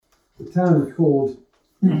The town is called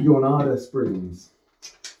Jornada Springs.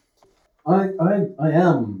 I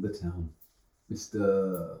am the town,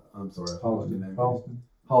 Mr. I'm sorry,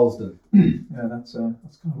 Halsden. Yeah, that's kind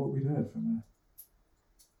of what we'd heard from there.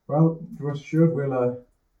 Well, rest assured, we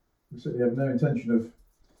certainly have no intention of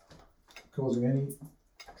causing any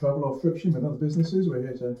trouble or friction with other businesses. We're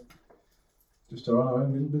here to just to run our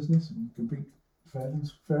own little business and compete fair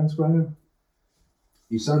and square.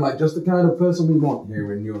 You sound like just the kind of person we want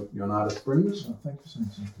here in Jornada Springs. Oh, thank you for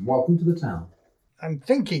saying so. Welcome to the town. I'm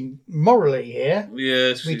thinking morally here.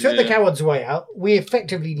 Yes. We took the coward's way out. We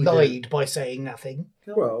effectively lied by saying nothing.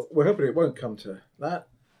 Well, we're hoping it won't come to that.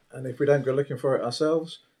 And if we don't go looking for it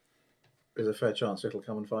ourselves, there's a fair chance it'll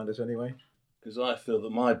come and find us anyway. Because I feel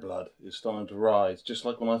that my blood is starting to rise, just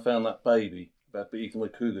like when I found that baby about to be eaten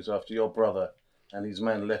with cougars after your brother and his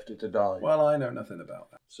men left it to die. Well, I know nothing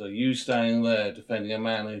about that. So you staying there defending a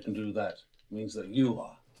man who can do that means that you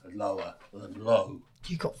are lower than low.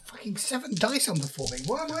 You got fucking 7 dice on before me.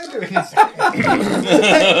 What am I doing?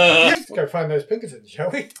 Let's go find those Pinkertons, shall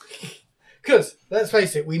we? Because, let's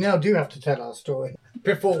face it, we now do have to tell our story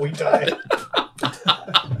before we die.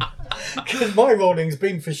 Because my rolling's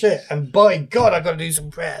been for shit, and by God, I've got to do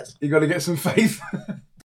some prayers. You got to get some faith.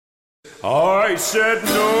 I said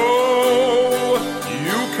no,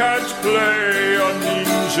 you can't play a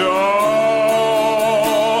ninja.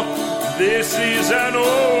 This is an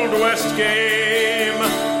Old West game,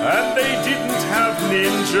 and they didn't have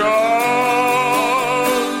ninjas.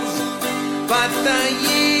 But the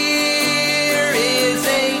year is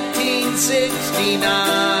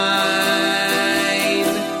 1869,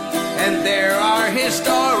 and there are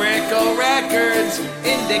historical records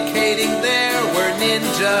indicating there were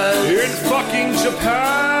ninjas. In fucking Japan,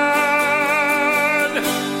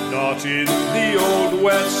 not in the Old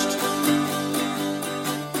West.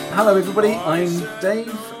 Hello everybody, I'm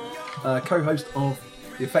Dave, co-host of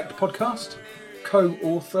the Effect podcast,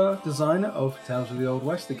 co-author, designer of Tales of the Old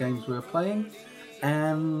West, the games we're playing,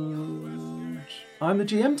 and I'm the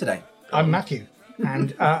GM today. I'm Matthew,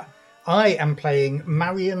 and I am playing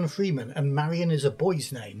Marion Freeman, and Marion is a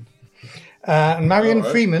boy's name. And Marion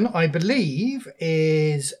Freeman, I believe,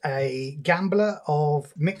 is a gambler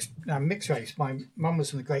of mixed race. My mum was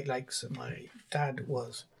from the Great Lakes, and my dad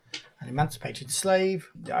was an emancipated slave.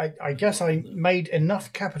 I guess I made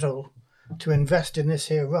enough capital to invest in this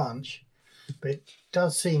here ranch, but it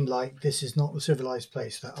does seem like this is not the civilized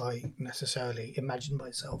place that I necessarily imagined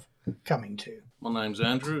myself coming to. My name's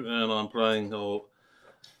Andrew, and I'm playing old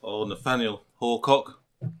Nathaniel Horcock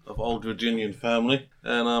of Old Virginian family,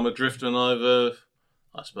 and I'm a drifter, and I've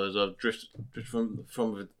drifted from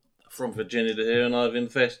Virginia to here, and I've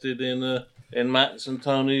invested in Matt's and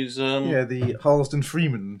Tony's the Halsden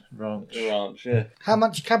Freeman ranch. ranch. Yeah. How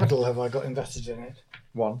much capital have I got invested in it?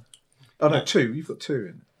 1. Oh no, 2. You've got 2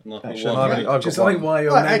 in. Actually, I've Just got I think 1. why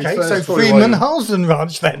your Right, name okay, is so first. Freeman Halsden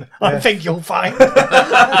Ranch then. I think you'll find.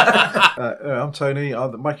 I'm Tony.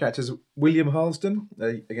 My character's William Halsden,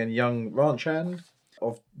 again young ranch hand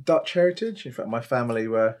of Dutch heritage. In fact, my family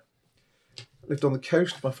lived on the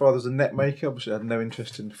coast. My father's a net maker. Obviously, I had no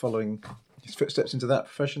interest in following his footsteps into that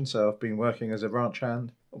profession, so I've been working as a ranch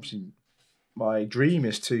hand. Obviously, my dream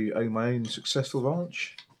is to own my own successful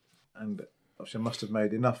ranch, and obviously I must have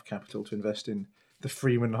made enough capital to invest in the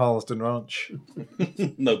Freeman Halsden Ranch.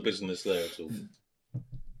 No business there at all.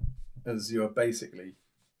 As you are basically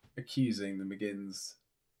accusing the McGinns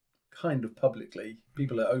kind of publicly.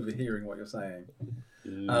 People are overhearing what you're saying.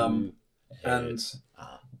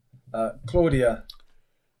 Claudia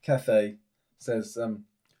Cathay says,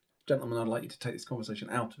 gentlemen, I'd like you to take this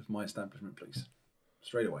conversation out of my establishment, please.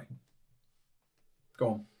 Straight away. Go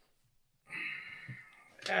on.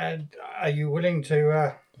 And are you willing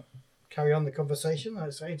to carry on the conversation?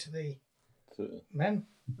 I say to the men.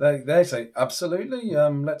 They say absolutely.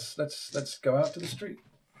 Let's go out to the street.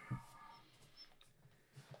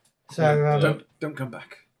 So don't come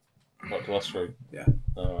back. What, to us three? Yeah.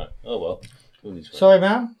 All right. Oh well. Sorry,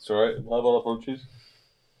 ma'am. It's all right. My apologies.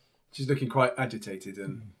 She's looking quite agitated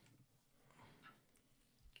and.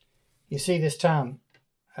 You see, this town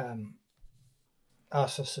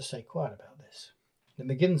asked us to stay quiet about this. The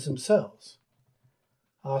McGinns themselves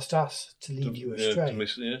asked us to lead you astray.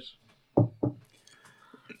 Yes.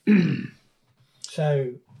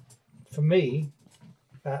 So, for me,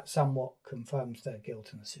 that somewhat confirms their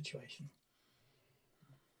guilt in the situation.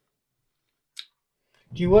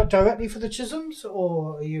 Do you work directly for the Chisholms,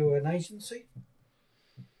 or are you an agency?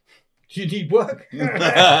 Do you need work?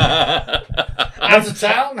 As a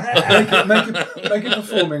town? make a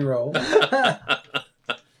performing roll.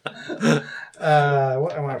 What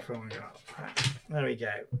am I performing? There we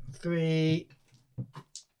go. 3.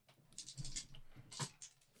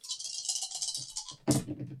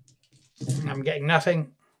 I'm getting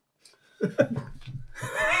nothing.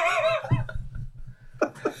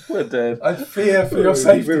 We're dead. I fear for your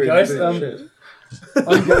safety, guys. I'm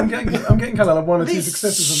getting kind of like 1 or 2 These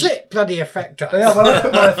successes. shit bloody effect dice. Yeah, well, I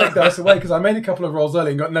put my effect dice away because I made a couple of rolls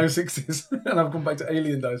early and got no 6s, and I've gone back to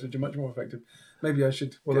alien dice, which are much more effective. Maybe I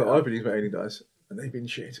should. Well, look, I've been using my alien dice, and they've been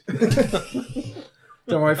shit.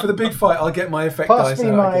 Don't worry. For the big fight, I'll get my effect Pass dice me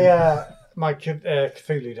out my again. My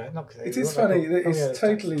Cthulhu dice. Not Cthulhu. It is what are funny. they called?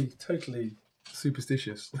 It's totally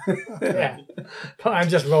superstitious. Yeah. But I'm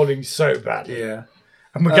just rolling so badly. Yeah.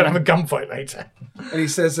 And we're going to have a gunfight later. And he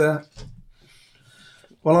says,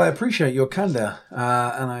 well, I appreciate your candor,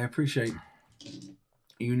 and I appreciate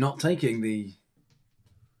you not taking the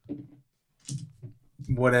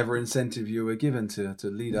whatever incentive you were given to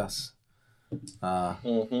lead us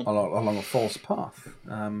along a false path.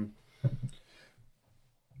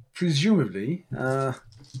 Presumably,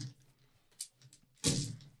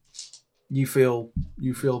 you feel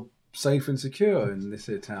safe and secure in this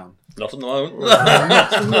here town. Not at the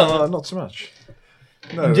moment. Not so much.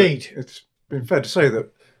 No, Indeed. It's been fair to say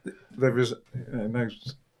that there is no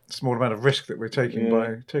small amount of risk that we're taking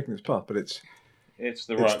by taking this path, but it's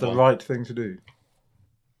the the right thing to do.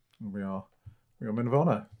 We are men of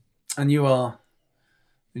honour. And you are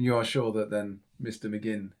sure that then Mr.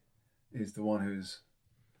 McGinn is the one who's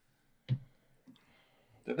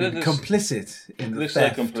complicit in the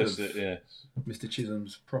theft of yes. Mr.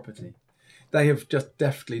 Chisholm's property. They have just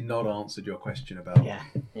deftly not answered your question about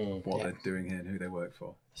what they're doing here and who they work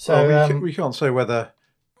for. So we can't say whether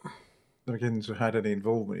the McGinns had any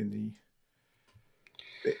involvement in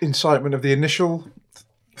the incitement of the initial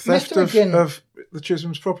theft of the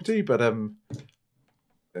Chisholm's property, but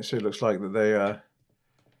so it looks like that they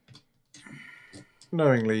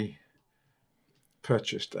knowingly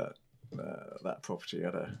purchased that property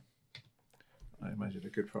at I imagine, a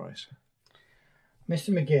good price. Mr.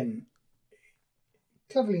 McGinn,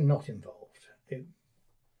 cleverly not involved.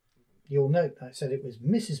 You'll note I said it was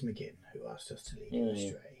Mrs. McGinn who asked us to lead you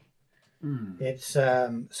astray. It's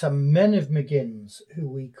some men of McGinn's who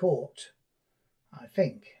we caught, I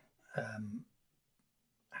think,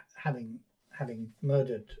 having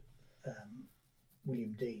murdered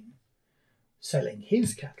William Dean, selling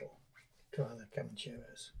his cattle to other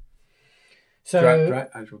Comancheros. So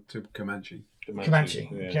actual to Comanche. Comanche.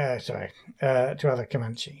 Yeah, sorry. To other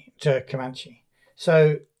Comanche.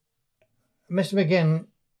 So Mr. McGinn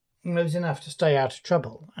knows enough to stay out of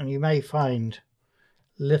trouble, and you may find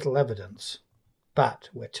little evidence, but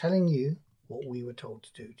we're telling you what we were told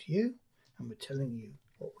to do to you, and we're telling you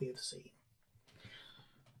what we have seen.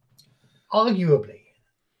 Arguably,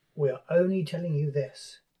 we are only telling you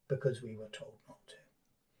this because we were told not to.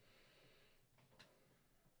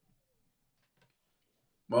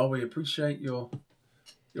 Well, we appreciate your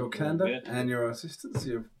candour and your assistance.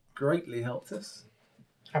 You've greatly helped us.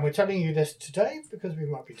 And we're telling you this today because we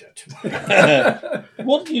might be dead tomorrow.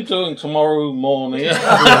 What are you doing tomorrow morning?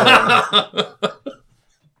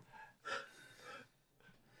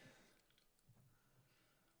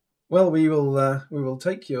 Well, we will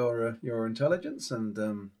take your intelligence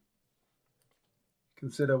and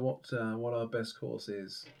consider what our best course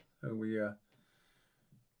is. We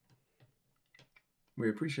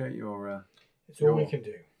appreciate your It's all we can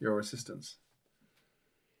do. Your assistance,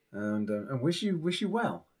 and wish you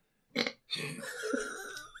well.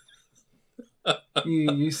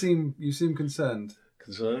 you seem concerned.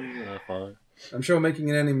 Concerned? Yeah, fine. I'm sure making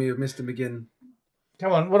an enemy of Mr. McGinn.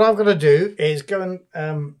 Come on, what I've got to do is go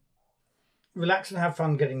and relax and have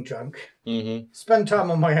fun getting drunk. Mm-hmm. Spend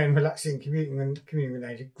time on my own relaxing, commuting with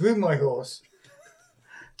nature. Groom my horse.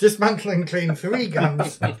 Dismantle and clean 3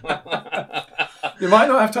 guns. You might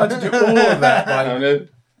not have time to do all of that.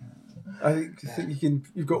 I think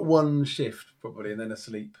you've got 1 shift probably, and then a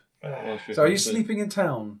sleep. So are you sleeping in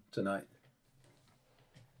town tonight?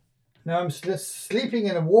 No, I'm sleeping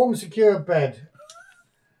in a warm, secure bed.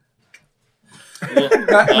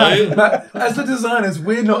 Matt, as the designers,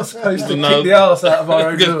 we're not supposed to kick the arse out of our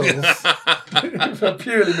own rules for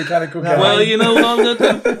purely mechanical games. Well, you know what I'm going to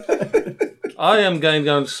do? I am going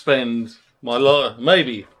to spend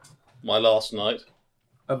maybe my last night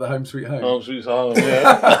at the Home Sweet Home. Home Sweet Home,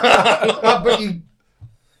 yeah. But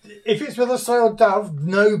if it's with a soiled dove,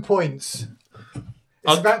 no points.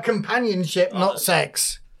 It's about companionship, not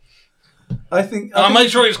sex. I'll make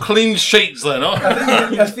sure it's clean sheets then.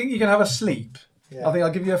 I think you can have a sleep. Yeah. I think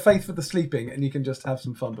I'll give you a faith for the sleeping, and you can just have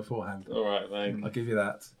some fun beforehand. All right, thanks. I'll give you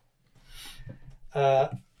that.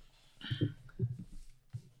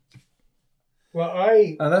 Well,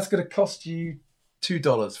 I And that's going to cost you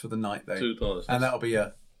 $2 for the night, though. $2. And that'll be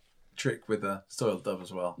a trick with a soiled dove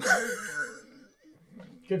as well.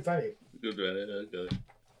 good value. Good, okay.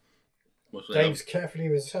 What's that? Dave's carefully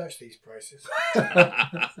researched these prices.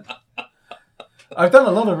 I've done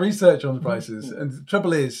a lot of research on the prices, and the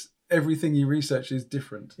trouble is, everything you research is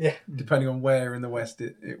different, Yeah. depending on where in the West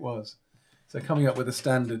it was. So coming up with a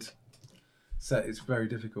standard set is very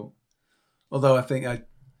difficult. Although I think I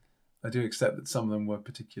do accept that some of them were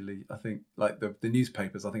particularly, I think, like the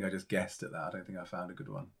newspapers, I think I just guessed at that. I don't think I found a good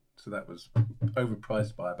one. So that was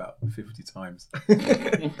overpriced by about 50 times.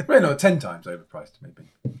 Well, no, 10 times overpriced,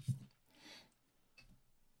 maybe.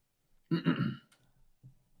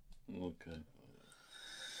 Okay.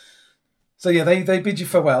 So yeah, they bid you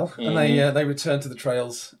farewell, and they return to the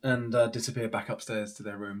trails and disappear back upstairs to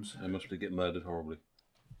their rooms. They must get murdered horribly.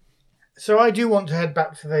 So I do want to head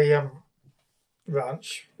back to the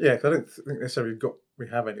ranch. Yeah, 'cause I don't think necessarily we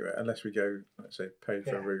have anywhere unless we go, let's say, pay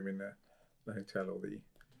for a room in the hotel or the.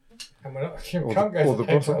 And we're not, we Or can't the- go or to the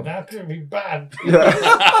the hotel bottom. now because it'll be bad.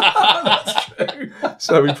 That's true.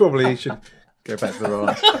 So we probably should go back to the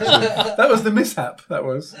ranch. That was the mishap. That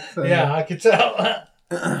was. So, Yeah, I could tell.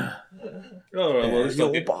 All right, well,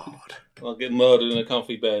 I'll get murdered in a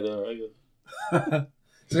comfy bed. All right.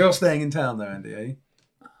 So you're staying in town, though, Andy? Are you?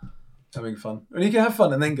 Having fun. Well, you can have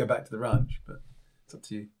fun and then go back to the ranch, but it's up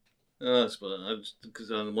to you. That's because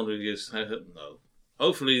I'm wondering no.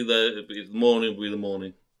 Hopefully, the morning will be the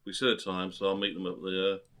morning. We set a time, so I'll meet them at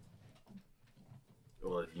the.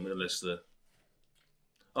 Unless the.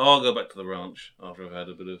 I'll go back to the ranch after I've had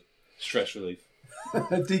a bit of stress relief.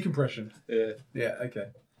 Decompression. Yeah. Yeah. Okay.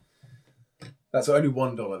 That's only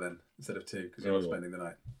 $1 then instead of $2 because you're not Oh. spending the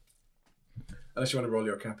night. Unless you want to roll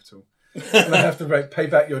your capital, and I have to pay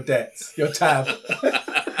back your debts, your tab.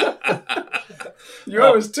 You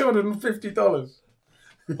owe us $250.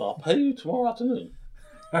 I'll pay you tomorrow afternoon.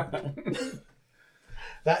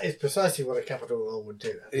 That is precisely what a capital roll would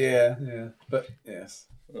do. Yeah. But yes.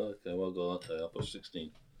 Okay, well, go. Okay, I'll put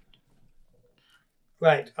 16.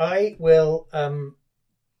 Right, I will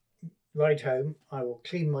ride home. I will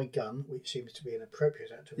clean my gun, which seems to be an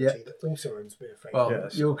appropriate activity that also owns me a favour. Well,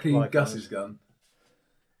 Yes, you'll clean my Gus's gun.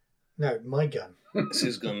 No, my gun. This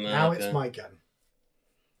is gone now. Now okay. it's my gun.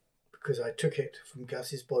 Because I took it from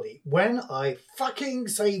Gus's body when I fucking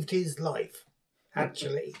saved his life.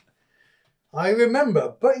 Actually. I remember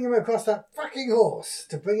putting him across that fucking horse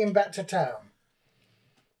to bring him back to town.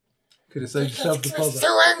 Could have saved yourself the I was bother.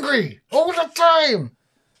 so angry all the time.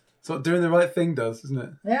 That's what doing the right thing does, isn't it?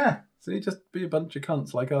 Yeah. So you just be a bunch of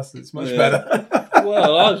cunts like us. It's much Yeah. better.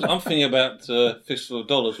 Well, I'm thinking about Fistful of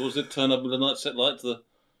Dollars. Was it turn up with a night set light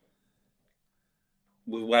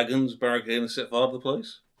with wagons barricading and set fire to the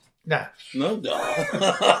place? No. No.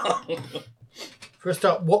 For a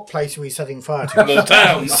start, what place are we setting fire to? The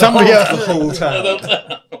town. Somebody else. The whole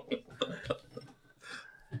town.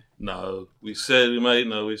 No, we said we made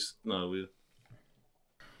we.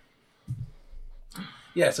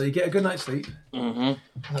 Yeah, so you get a good night's sleep.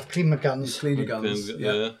 Mm-hmm. I've cleaned my guns, Clean your guns.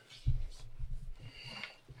 Yeah.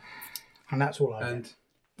 and that's all I did. And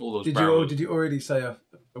All those did barrels. you already say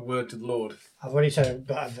a word to the Lord? I've already said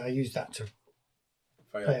that I used that to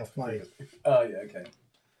Pay pay off my... Oh yeah, okay.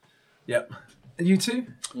 Yep. And you two?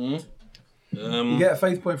 You get a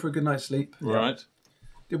faith point for a good night's sleep. Right.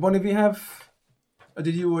 Did one of you have? Or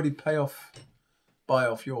did you already buy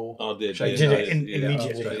off your? I did. shade? Did yeah, it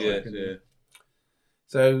immediately. Yeah.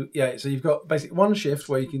 So yeah, so you've got basically one shift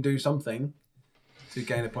where you can do something to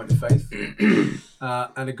gain a point of faith,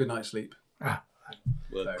 and a good night's sleep.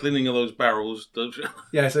 Well, cleaning of those barrels, don't you?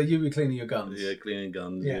 Yeah, so you were cleaning your guns. Yeah, cleaning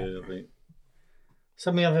guns. Yeah. Yeah, I think.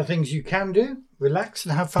 Some of the other things you can do, relax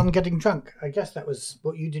and have fun getting drunk. I guess that was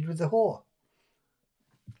what you did with the whore.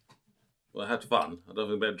 Well, I had fun. I don't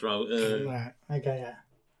think about drunk. Right, okay, yeah.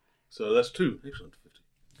 So that's 2. Excellent. 50.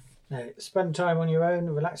 No, spend time on your own,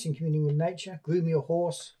 relaxing, communing with nature, groom your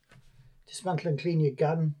horse, dismantle and clean your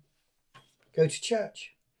gun, go to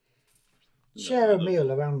church, share a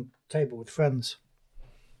meal around the table with friends.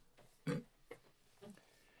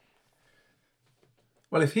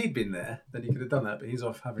 Well, if he'd been there, then he could have done that, but he's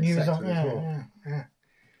off having You sex was with on, his yeah, whore. yeah. You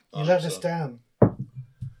Oh, let so- us down.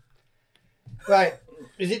 Right,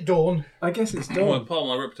 is it dawn? I guess it's Well, dawn. part of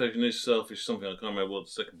my reputation is selfish something. I can't remember what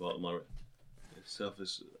the second part of my it's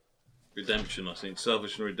selfish redemption, I think.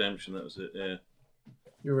 Selfish and redemption, that was it, yeah.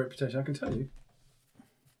 Your reputation, I can tell you.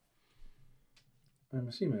 I'm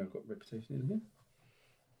assuming I've got reputation in here.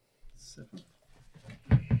 7.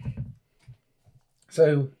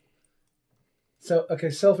 So okay,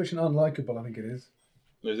 selfish and unlikable, I think it is.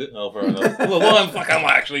 Is it? Oh, fair enough. Well, why the fuck am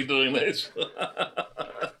I actually doing this?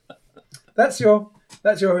 That's your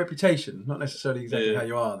reputation, not necessarily exactly Yeah. how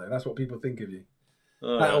you are, though. That's what people think of you.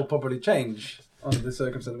 Oh, That'll probably change under the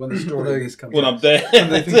circumstances when the story of this comes when out. I'm dead.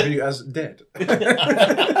 And they think of you as dead.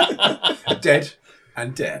 Dead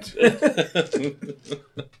and dead.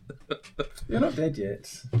 You're not dead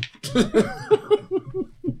yet.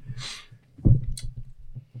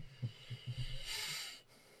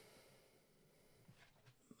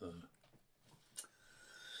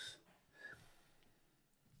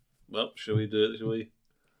 Well, shall we do it? Shall we?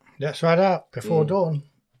 Let's ride out before dawn.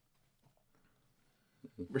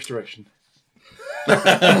 Restoration. North.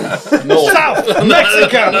 South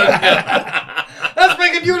Mexico. Let's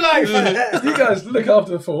make a new life. You guys look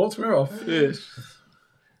after the fort. We're off. Yes.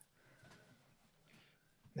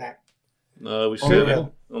 No, No, we On the said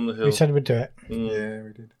hill. on the hill. we said we'd do it. Yeah,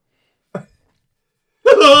 we did.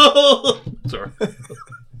 Sorry.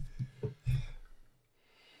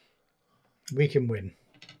 We can win.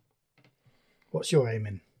 What's your aim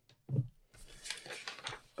in?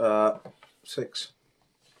 6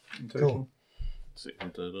 in total. Cool. 6 in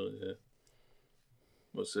total, yeah.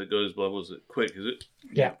 What's it goes by? Was it quick? Is it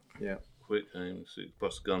Yeah. Yeah. quick aim 6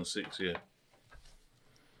 plus gun 6? Yeah.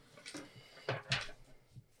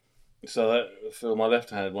 So that for my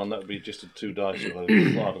left-handed one, that would be just a 2 dice of a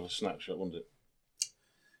part of a snapshot, wouldn't it?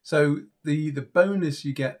 So the bonus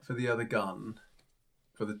you get for the other gun,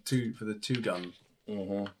 for the two gun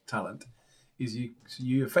talent, is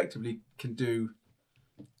you effectively can do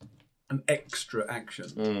an extra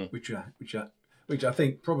action, which I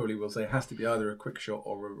think probably will say has to be either a quick shot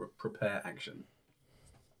or a prepare action,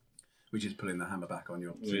 which is pulling the hammer back on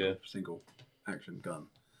your single action gun.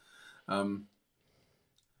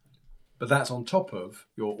 But that's on top of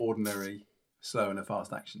your ordinary slow and a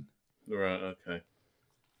fast action. Right. Okay.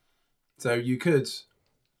 So you could.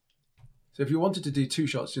 So if you wanted to do 2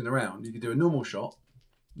 shots in the round, you could do a normal shot,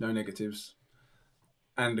 no negatives,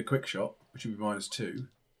 and a quick shot, which would be -2.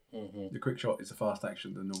 The quick shot is a fast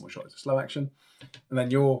action, the normal shot is a slow action. And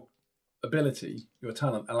then your ability, your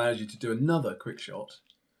talent, allows you to do another quick shot,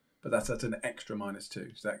 but that's at an extra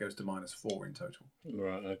 -2. So that goes to -4 in total.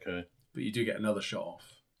 Right. Okay. But you do get another shot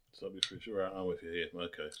off. So that'd be 3. Right. I'm with you here.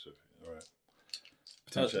 Okay. So all right.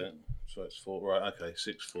 Potentially. Okay. So it's 4. Right. Okay.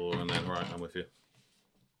 6, 4, and then right. I'm with you.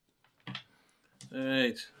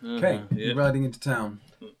 8. Okay, you're riding into town.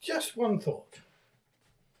 Just one thought.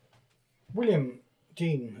 William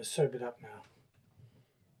Dean has sobered up now.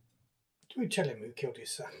 Do we tell him who killed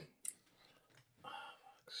his son?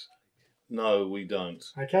 No, we don't.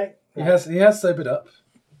 Okay. He has sobered up.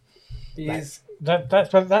 He's. That's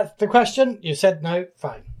the question. You said no.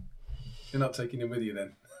 Fine. You're not taking him with you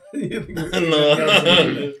then.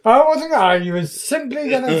 No. I wasn't. You was simply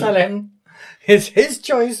going to tell him it's his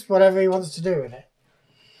choice, whatever he wants to do with it.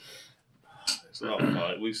 It's our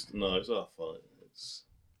fight. No, it's our fight. It's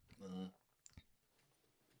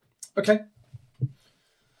Okay.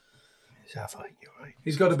 It's our fight. You're right.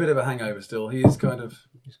 He's got a bit of a hangover still. He is kind of.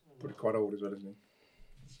 Probably quite old as well, isn't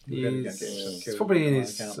he? He's probably in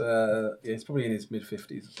his. He's probably in his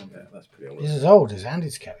mid-50s or something. Yeah, that's pretty old. He's as old as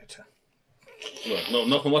Andy's character. well,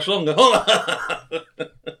 not for much longer.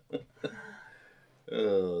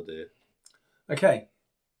 Oh dear. Okay.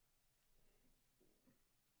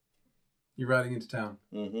 You're riding into town.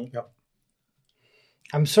 Yep.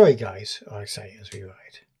 I'm sorry, guys, I say as we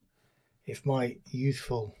ride. If my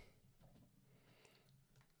youthful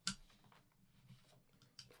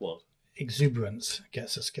What? exuberance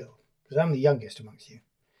gets a skill, because I'm the youngest amongst you.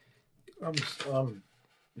 I'm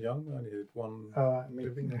young. I only had one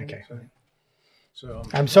living. Okay. So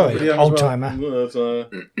I'm sorry, pretty young as old well. timer. Well,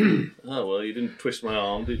 oh well, you didn't twist my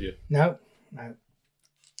arm, did you? No. And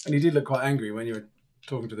you did look quite angry when you were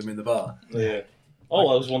talking to them in the bar. Yeah.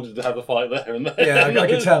 Oh, I just wanted to have a fight there and there. Yeah, I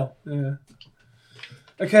could tell. Yeah.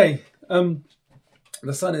 Okay.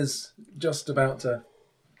 The sun is just about to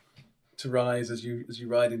rise as you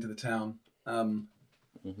ride into the town.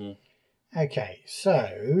 Okay,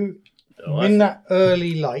 so Oh, in that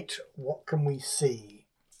early light, what can we see?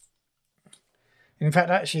 In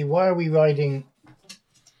fact, actually, why are we riding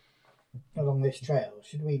along this trail?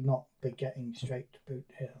 Should we not be getting straight to Boot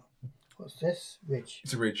Hill? What's this? Ridge.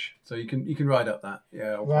 It's a ridge, so you can ride up that.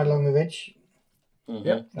 Yeah. Ride along the ridge.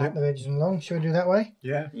 Yep. Up the ridge and along. Should we do that way?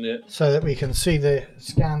 Yeah. Yeah. So that we can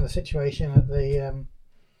scan the situation at the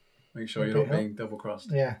Make sure you're not being double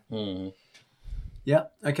crossed. yeah. Yeah.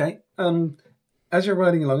 Okay. As you're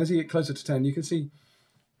riding along, as you get closer to town, you can see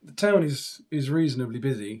the town is reasonably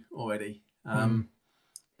busy already.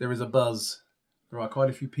 There is a buzz. There are quite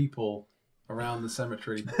a few people around the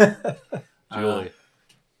cemetery. Joy.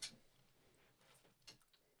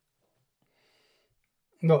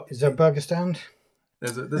 What, is there a burger stand?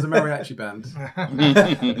 There's a mariachi band.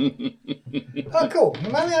 Oh, cool. The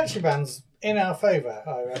mariachi band's in our favour,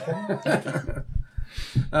 I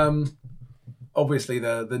reckon. Obviously,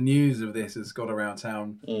 the news of this has got around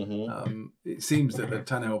town. Mm-hmm. It seems that the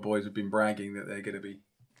Tannehill boys have been bragging that they're going to be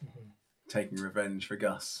taking revenge for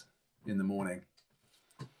Gus in the morning.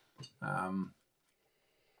 And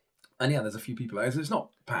yeah, there's a few people. It's not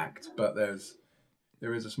packed, but there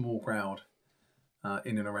is a small crowd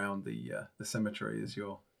in and around the cemetery as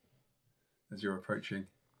you're approaching.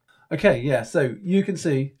 Okay, yeah. So you can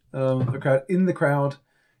see the crowd. In the crowd,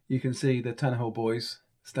 you can see the Tannehill boys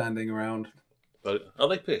standing around. But are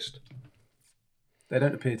they pissed? They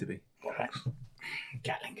don't appear to be.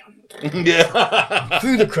 Gatling gun. Yeah.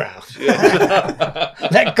 Through the crowd.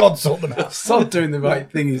 Let God sort them out. Sod doing the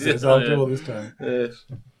right thing, he says, after all this time. Yes.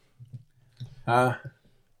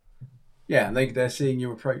 Yeah, and they're seeing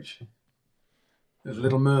you approach. There's a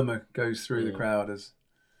little murmur goes through the crowd as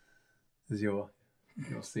you're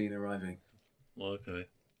seen arriving. Okay.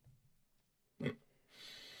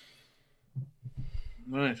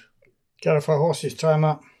 Right. Get off our horses, tie them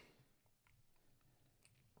up.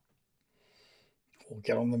 Or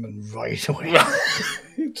get on them and ride away.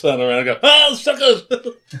 Turn around and go, suckers!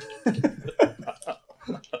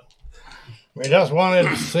 We just wanted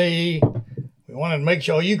to see. We wanted to make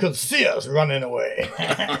sure you could see us running away.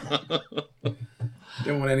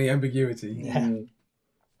 Don't want any ambiguity. Yeah.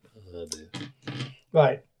 Oh, dear.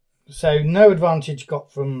 Right. So no advantage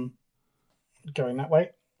got from going that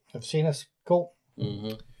way. Have seen us. Cool.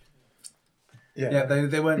 Mm-hmm. Yeah,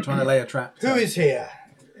 they weren't trying to lay a trap. Who is here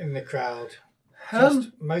in the crowd? Just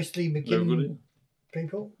mostly McGinn Everybody?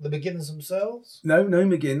 people? The McGinns themselves? No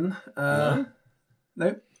McGinn.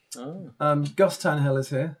 No. Oh. Gus Tannehill is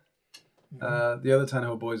here. The other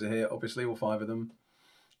Tannehill boys are here, obviously, all 5 of them.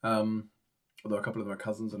 Although a couple of them are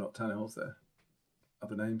cousins, are not Tannehills, they're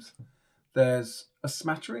other names. There's a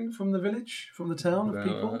smattering from the village, from the town of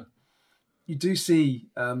people. You do see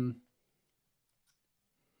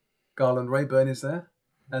Garland Rayburn is there,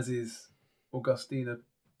 as is Augustina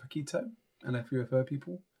Paquito and a few of her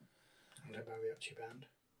people. And a mariachi band.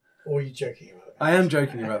 Or are you joking about that? I am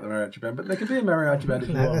joking about the mariachi band, but there could be a mariachi band if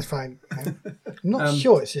you No, want. that's fine. I'm not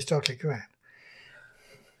sure it's historically correct.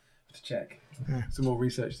 To check. Some more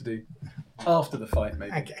research to do after the fight,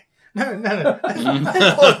 maybe. Okay. No.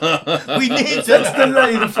 We need to Let's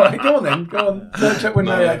delay the fight. Go on then. Go on. Search up when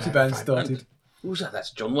mariachi band started. Who's that?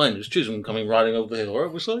 That's John Wayne. There's Chisholm coming riding over the hill,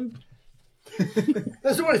 right? We're saying?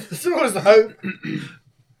 That's always the hope.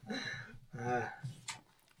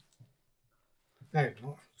 No,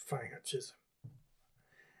 not firing at Chisholm.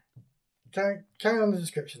 Carry on the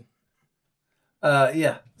description.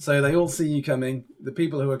 Yeah. So they all see you coming. The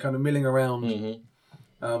people who are kind of milling around,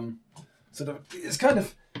 sort of, it's kind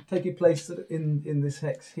of taking place sort of in this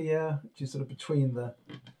hex here, which is sort of between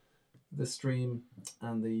the stream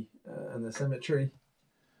and the cemetery.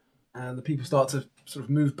 And the people start to sort of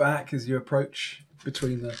move back as you approach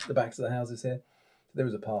between the backs of the houses here. There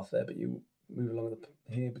is a path there, but you move along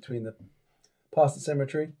here between past the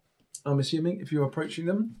cemetery. I'm assuming if you're approaching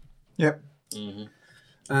them. Yep. Mm-hmm.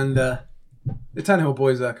 And the Tannehill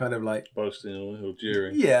boys are kind of like Boasting or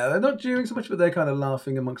jeering. Yeah, they're not jeering so much, but they're kind of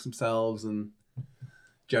laughing amongst themselves and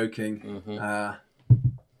joking. Mm-hmm.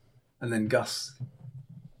 And then Gus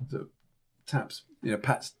sort of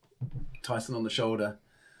pats Tyson on the shoulder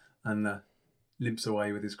and limps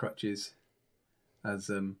away with his crutches as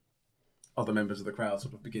other members of the crowd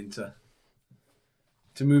sort of begin to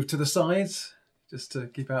move to the sides just to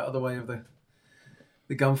keep out of the way of the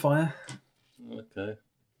gunfire. Okay.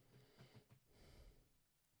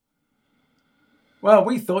 Well,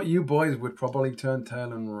 we thought you boys would probably turn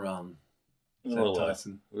tail and run, said Oh,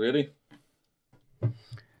 Tyson. Really?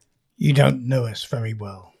 You don't know us very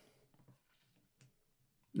well.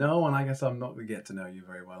 No, and I guess I'm not going to get to know you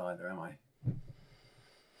very well either, am I?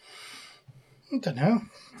 I don't know.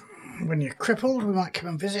 When you're crippled, we might come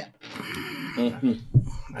and visit.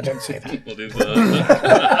 I don't say that. What is that?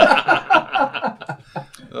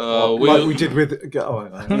 Like we did with... Oh,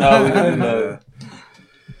 No.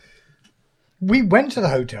 We went to the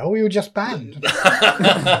hotel. We were just banned.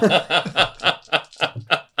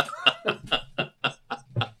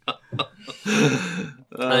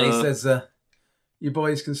 And he says, you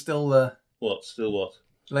boys can still What? Still what?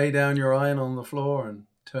 lay down your iron on the floor and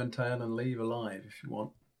turn tail and leave alive if you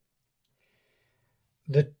want.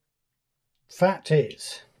 The fact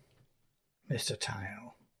is, Mr.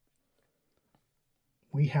 Tannehill,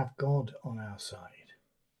 we have God on our side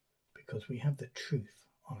because we have the truth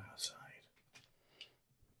on our side.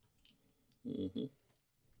 Mm-hmm.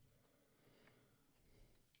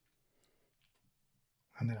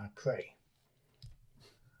 and then I pray.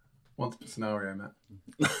 What's the scenario, Matt?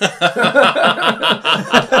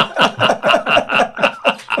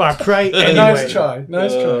 But I pray anyway. Nice try.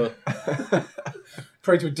 Try.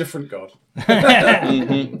 Pray to a different god. Pray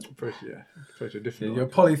to a different You're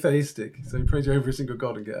one. polytheistic, so you pray to every single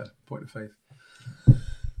god and get a point of faith.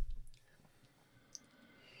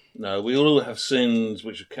 No, we all have sins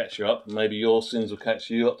which will catch you up. Maybe your sins will catch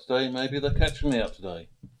you up today. Maybe they'll catch me up today.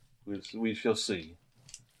 We shall see.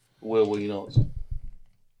 Will we not?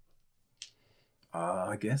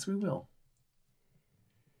 I guess we will.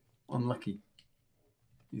 Unlucky,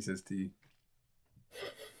 he says to you.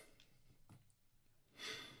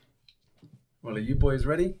 Well, are you boys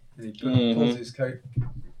ready? And he pulls his coat.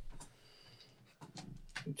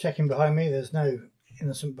 Checking behind me, there's no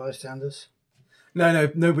innocent bystanders.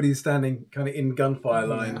 No, nobody's standing kind of in gunfire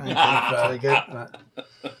line. Very good.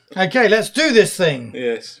 Okay, let's do this thing.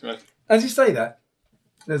 Yes. Right. As you say that,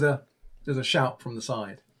 there's a shout from the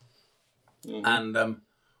side, and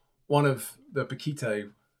one of the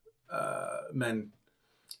Paquito men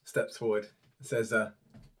steps forward and says,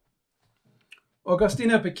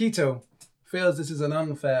 Augustino Paquito feels this is an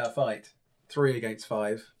unfair fight. 3 against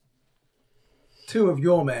 5. 2 of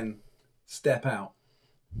your men step out.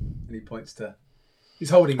 And he points to... He's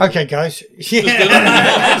holding... Okay, guys. Yeah.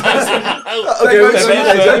 They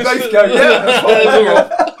both go. Yeah, that's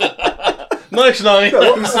fine. Nice night.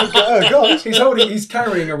 He's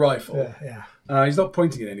carrying a rifle. Yeah. He's not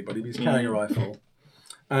pointing at anybody, but he's carrying a rifle.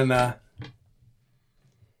 And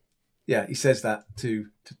he says that to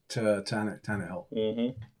Tannehill.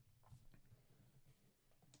 Mm-hmm.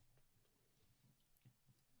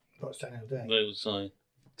 What's Daniel doing? They would say.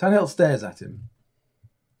 Tannehill stares at him.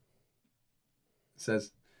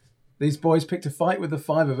 Says, "These boys picked a fight with the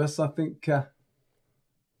 5 of us. I think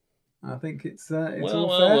it's all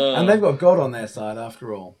fair, and they've got God on their side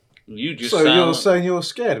after all." You just So you're saying you're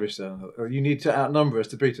scared, Mr. Or you need to outnumber us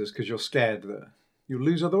to beat us because you're scared that you'll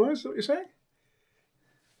lose otherwise? Is that what you're saying?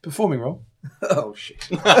 Performing roll. Oh shit!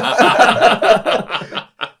 Well,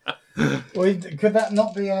 could that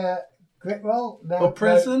not be a grit roll? No, Or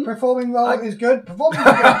present? Performing roll is good. Performing is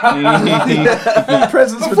good.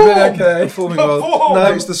 Presents would be okay. Performing well.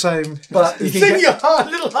 No, it's the same. But you can, Sing get, your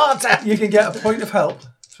little heart out. you can get a point of help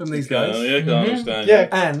from these guys, Yeah, I can understand. Yeah.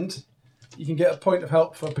 and you can get a point of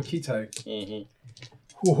help for Paquito. Mm-hmm.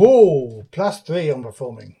 Whoa, +3 on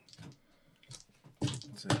performing.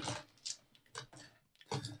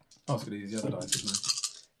 I was going to use the other dice, wasn't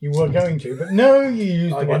You were going to, but no, you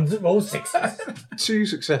used the ones that roll 6s. 2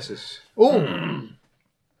 successes. Oh, I?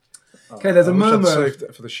 Okay, there's a I wish I'd murmur. saved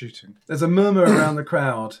that for the shooting. There's a murmur around the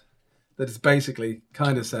crowd that is basically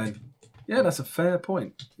kind of saying, "Yeah, that's a fair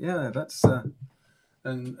point. Yeah, that's."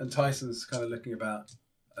 And Tyson's kind of looking about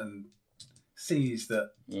and sees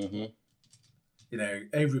that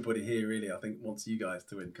everybody here really, I think, wants you guys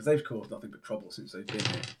to win because they've caused nothing but trouble since they've been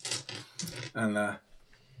here. And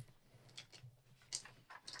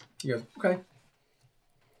he goes, "Okay,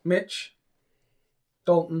 Mitch,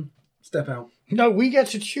 Dalton, step out." no, we get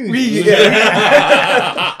to choose. No,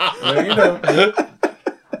 you don't.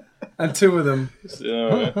 And 2 of them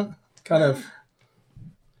kind of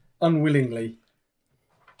unwillingly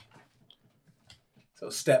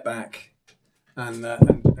sort of step back and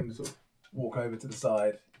sort of walk over to the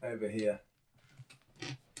side over here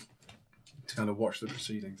to kind of watch the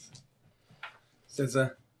proceedings. Says,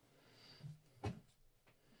 "Are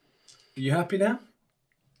you happy now?"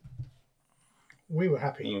 We were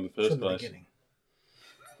happy In the first from the place. beginning.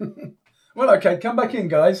 Well, okay, come back in,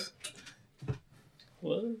 guys.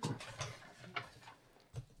 Well,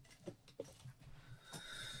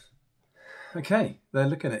 Okay, they're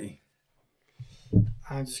looking at you.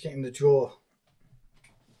 I'm just getting the drawer.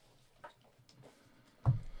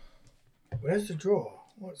 Where's the drawer?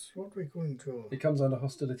 What do we call the drawer? It comes under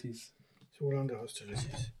hostilities. It's all under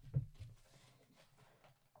hostilities.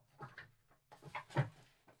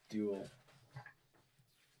 Duel.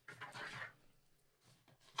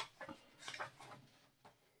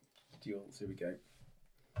 Duels, here we go.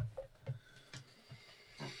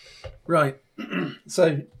 Right.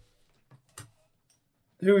 So,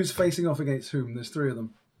 who is facing off against whom? There's 3 of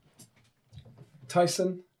them.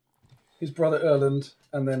 Tyson, his brother Erland,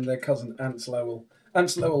 and then their cousin Ants Lowell.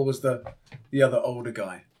 Ants Lowell was the other older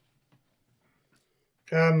guy.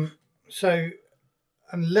 So,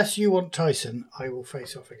 unless you want Tyson, I will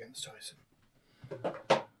face off against Tyson.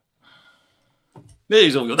 yeah,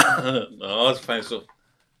 he's all good. No, I was faced off.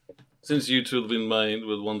 Since you 2 have been made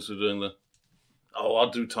with the ones who are doing the. Oh, I'll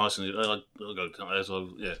do Tyson. I'll go Tyson. So,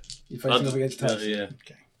 yeah. You're facing off against Tyson. Yeah.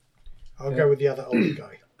 Okay. I'll go with the other older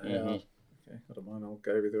guy. Okay, I don't mine. I'll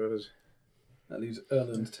go with whoever's. That leaves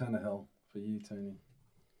Erland Tannehill for you, Tony.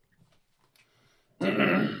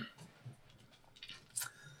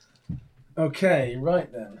 Okay,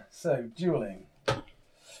 right then. So, dueling.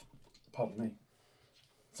 Pardon me.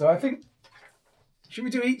 So I think, should we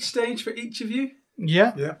do each stage for each of you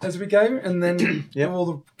Yeah. as we go, and then Yeah. do all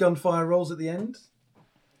the gunfire rolls at the end?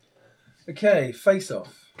 Okay, face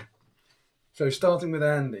off. So starting with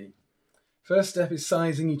Andy. First step is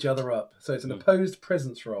sizing each other up. So it's an opposed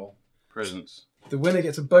presence roll. Presents. The winner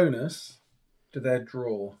gets a bonus to their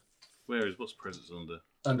draw. What's presents under?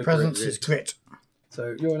 Under Presence grit. is grit.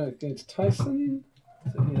 So you're against Tyson.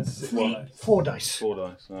 So he has 6 dice. 4 dice. 4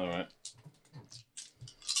 dice. All right.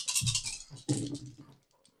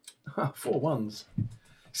 4 ones.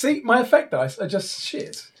 See, my effect dice are just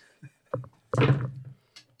shit.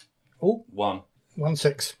 Oh, 1. 1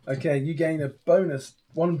 6. Okay, you gain a bonus,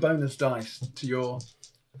 1 bonus dice to your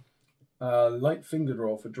light fingered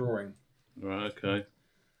roll for drawing. Right. Okay.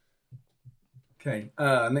 Okay,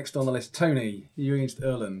 next on the list, Tony. You against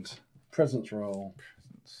Erland. Presence roll.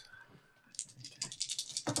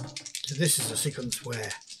 So this is a sequence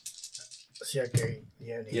where Siaki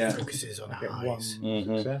the only focuses on Get our one eyes.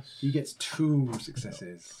 success. He gets 2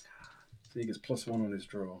 successes. So he gets +1 on his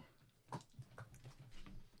draw.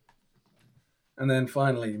 And then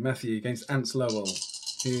finally, Matthew against Ants Lowell.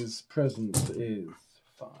 His presence is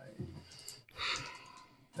 5.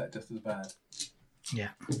 That just as bad. Yeah.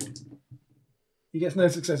 He gets no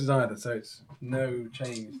successes either, so it's no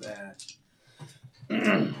change there.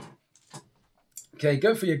 Okay,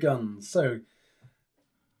 go for your guns. So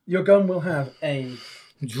your gun will have a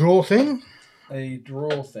Draw thing.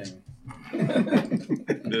 draw thing.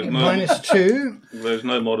 There's no, -2. there's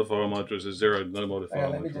no modifier on my draw. There's 0. No modifier Hang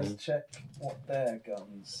on, on let my me draw. just check what their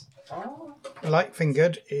guns are. Light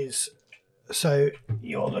fingered is. So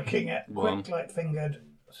you're looking at 1. quick light fingered.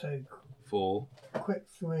 So 4. quick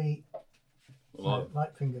 3. Like,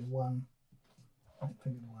 Light fingered 1. Light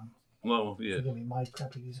fingered 1. well, yeah. Forgive me, my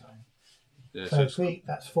crappy design. Yeah. So So 3,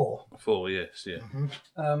 that's 4. 4. Yes. Yeah.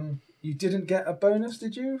 You didn't get a bonus,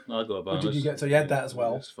 did you? I got a Or bonus. did you get? So you had that as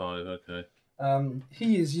well. It's 5. Okay.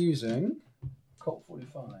 He is using Colt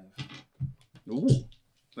 45. Ooh.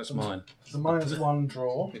 That's mine. It's a -1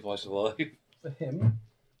 draw If I survive. for him.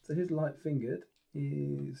 So his light fingered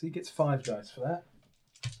is he gets 5 dice for that.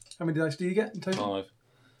 How many dice do you get in total? 5.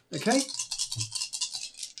 Okay.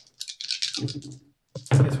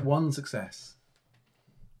 He gets 1 success.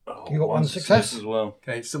 Oh, You got one success? as well.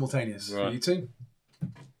 Okay, it's simultaneous for Right. you two.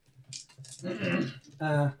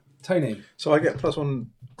 Tony. So I get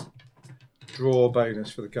 +1 draw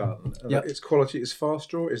bonus for the gun. And Yep. its quality is fast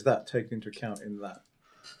draw. Is that taken into account in that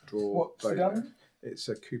draw What's the bonus? gun? It's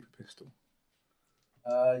a Cooper pistol.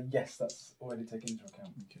 Yes, that's already taken into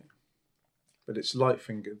account. Okay. But it's light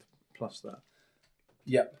fingered plus that.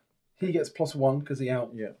 Yep. He gets +1 because he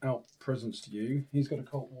out Yeah. presenced you. He's got a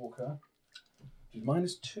Colt Walker, which is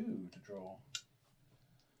 -2 to draw.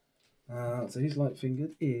 So his light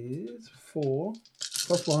fingered is 4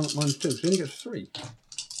 +1 -2. So he only gets 3.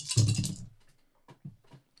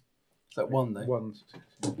 Is that 1 though? 1 success.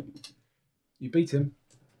 You beat him.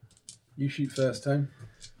 You shoot first, Tone.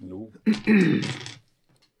 No.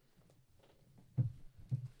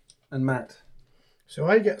 And Matt. So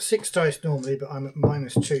I get 6 dice normally, but I'm at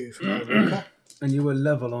 -2 for my walker. And you were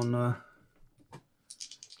level on.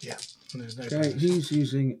 Yeah. And there's no Okay, bonus. he's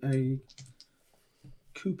using a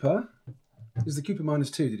Cooper. Is the Cooper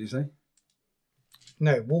 -2? Did you say?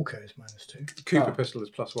 No, Walker is -2. Cooper Ah. pistol is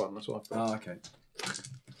 +1. That's what I've got. Oh, okay.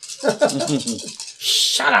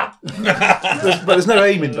 Shut up! But there's no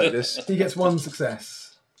aim in bonus. He gets 1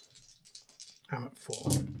 success. I'm at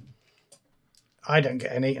 4. I don't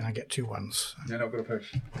get any, and I get 2 ones. You're not going to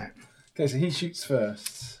push. No. Okay, so he shoots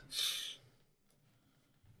first.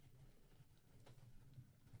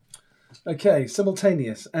 Okay,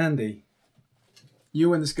 simultaneous. Andy,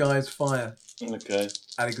 you and this guy's fire Okay.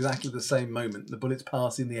 at exactly the same moment. The bullets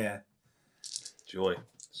pass in the air. Joy.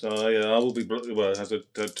 So yeah, I will be. Well, it has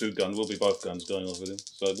 2 guns. Will be both guns going off with him.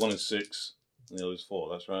 So one is 6, and the other is 4.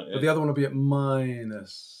 That's right. Yeah. But the other one will be at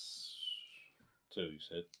 -2. 2. You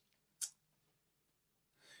said.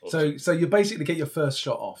 So you basically get your first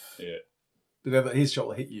shot off. Yeah. Because his shot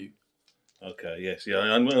will hit you. Okay. Yes. Yeah.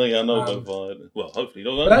 I know both. Well, hopefully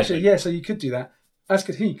not. But actually, yeah, so you could do that. As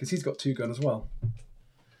could he, because he's got 2 gun as well.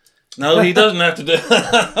 No, he doesn't have to do.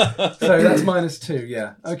 So that's -2,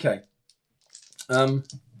 yeah. Okay.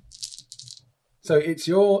 So it's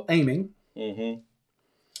your aiming,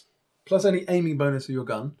 plus any aiming bonus of your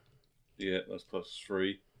gun. Yeah, that's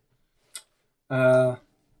 +3. And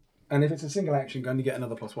if it's a single action gun, you get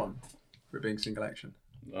another +1. for it being single action.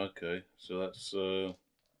 Okay, so that's so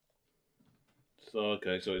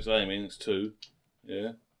it's aiming. It's 2.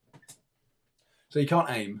 Yeah. So you can't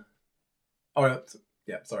aim. Oh,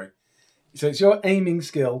 yeah, sorry. So it's your aiming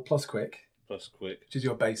skill plus quick, Plus quick. which is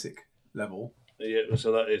your basic level, Yeah.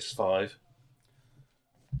 So that is 5.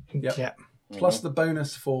 Yep. Yeah. plus the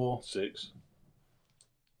bonus for 6.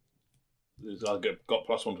 I got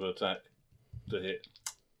 +1 to attack to hit.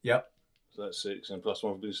 Yep. So that's 6, and +1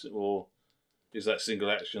 for this, or is that single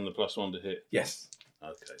action the +1 to hit? Yes.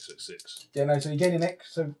 Okay, so it's 6. Yeah, no, so you gain an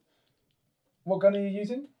X. So what gun are you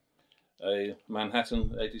using? A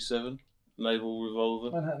Manhattan 87 naval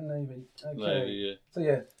revolver. Manhattan Navy. Okay. Navy,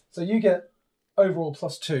 So you get overall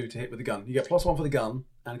 +2 to hit with the gun. You get +1 for the gun,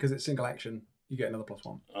 and because it's single action, you get another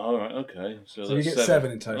 +1. All right, okay. So So you that's get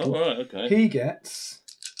 7 in total. Oh, all right, okay. He gets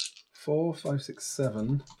 4, 5, 6,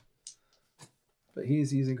 7. But he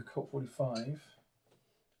is using a Colt 45,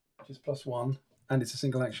 which is +1, and it's a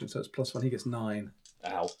single action, so it's +1. He gets 9.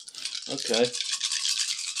 Ow. Okay.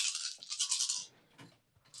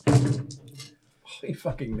 He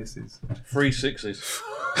fucking misses. 3 6s.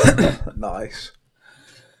 Nice.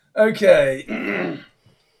 Okay.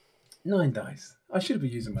 9 dice. I should have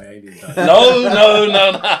been using my alien dice. No.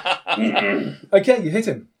 Okay, you hit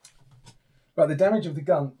him. Right, the damage of the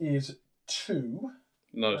gun is 2.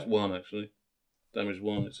 No, it's 1 actually. Damage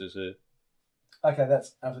 1, it says here. Okay,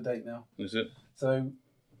 that's out of date now. Is it? So,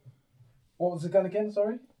 what was the gun again?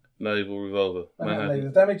 Sorry? Naval revolver.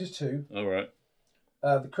 The damage is 2. All right.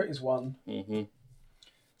 The crit is 1. Mm-hmm.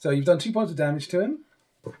 So you've done 2 points of damage to him.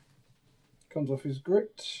 Comes off his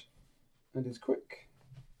grit and his quick.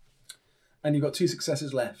 And you've got 2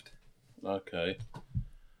 successes left. Okay.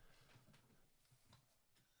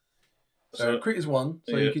 So crit is 1,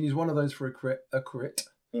 so yeah. you can use one of those for a crit.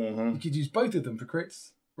 Mm-hmm. You could use both of them for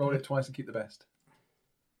crits, roll it twice and keep the best.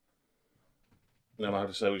 Then I have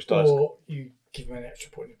to say which dice. Or you give him an extra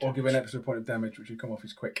point of Or damage. give an extra point of damage, which would come off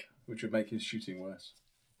his quick, which would make his shooting worse.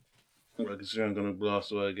 I consider I'm going to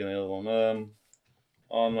blast away again the other one.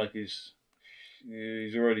 I'll make he's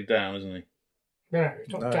already down, isn't he? No, it's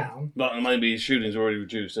not No. down. But maybe his shooting's already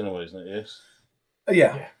reduced anyway, isn't it? Yes.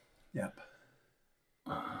 Yeah. Yep.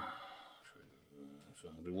 So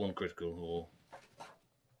it'll be 1 critical or.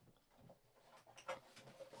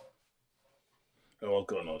 Oh, I've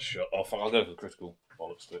got another shot. Oh, fuck, I'll go for the critical.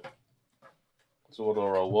 Bollocks to it. So what do I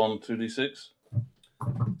roll? 1, 2d6?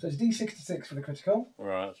 So it's D66 for the critical.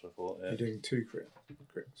 Right, that's what I thought, yeah. You're doing 2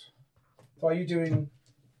 crits. So are you doing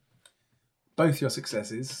both your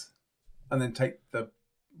successes and then take the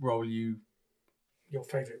roll Your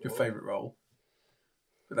favourite roll?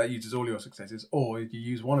 But that uses all your successes. Or you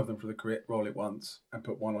use one of them for the crit, roll it once, and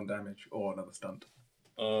put 1 on damage or another stunt.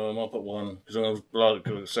 I'll put 1, because I'm going to blow it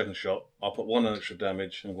the second shot. I'll put 1 extra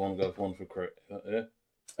damage and go for 1 for crit. Yeah?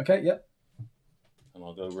 Okay, yep. And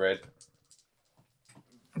I'll go red.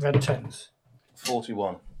 Red 10s.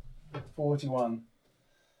 41. 41.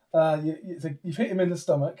 You've hit him in the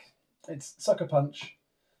stomach. It's sucker punch.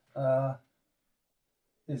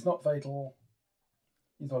 It's not fatal.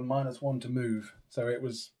 He's on -1 to move, so it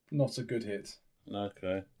was not a good hit.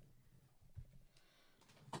 Okay.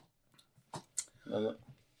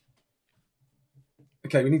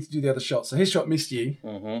 Okay, we need to do the other shot. So his shot missed you.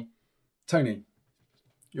 Mm-hmm. Tony,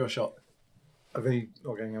 your shot. Are they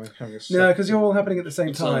not having a No, because you're all happening at the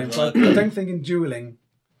same time. So I don't think in dueling,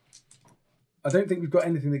 I don't think we've got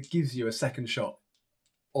anything that gives you a second shot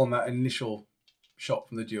on that initial shot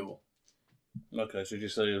from the duel. Okay, so you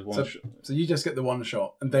just say there's 1 shot. So you just get the 1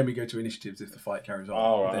 shot, and then we go to initiatives if the fight carries on.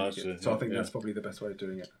 Oh, right, Then I you see. get- So I think Yeah. that's probably the best way of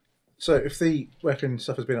doing it. So if the weapon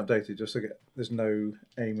stuff has been updated, just to get there's no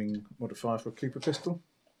aiming modifier for a Cooper pistol.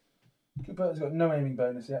 Cooper's got no aiming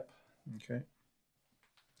bonus yet. Okay.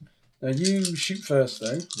 Now you shoot first,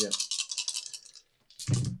 though. Yeah.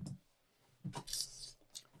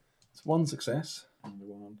 It's 1 success. Number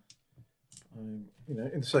 1. In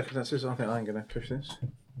the circumstances, I think I'm going to push this.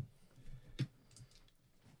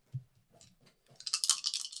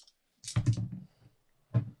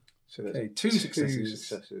 So there's Okay, 2 successes.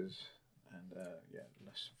 successes and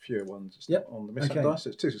fewer ones Yep, on the missing okay. dice.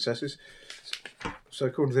 It's 2 successes. So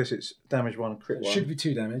according to this, it's damage 1, crit It 1. should be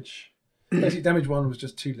 2 damage. Basically, damage 1 was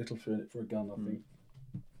just too little for a gun, I think.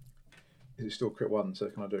 Is it still crit 1? So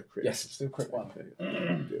can I do a crit? Yes, it's still crit 1. Okay,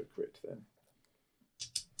 I'll do a crit then.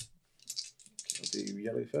 I'll do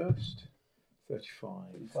yellow first.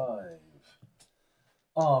 35. 5.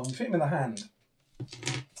 Arm, you fit him in the hand.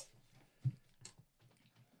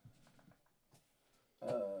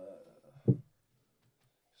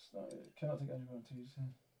 Cannot take any advantage.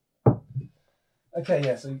 Okay,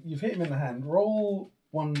 yeah, so you've hit him in the hand. Roll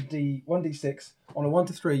 1d6. On a 1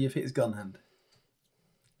 to 3, you've hit his gun hand.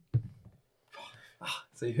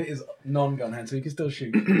 So you hit his non-gun hand, so he can still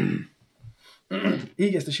shoot.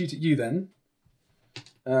 He gets to shoot at you then.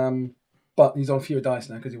 But he's on fewer dice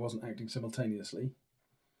now because he wasn't acting simultaneously.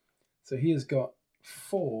 So he has got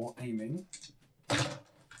 4 aiming.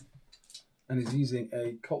 And he's using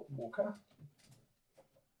a Colt Walker.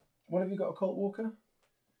 What have you got, a Colt Walker?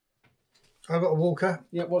 I've got a Walker.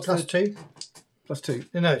 Yeah, what's Plus the... 2. Plus 2.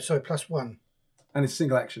 No, sorry, plus 1. And it's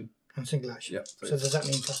single action. And single action. Yep. So does that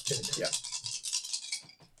mean plus 2? Yeah.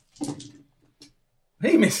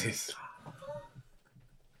 He misses.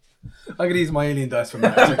 I'm going to use my alien dice from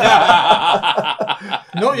that.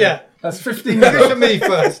 Not yet. That's 15. Give it to me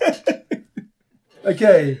first.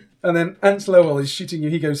 Okay. And then Ants Lowell is shooting you.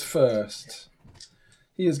 He goes first.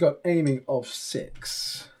 He has got aiming of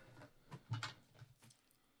 6.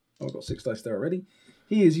 Oh, I've got 6 dice there already.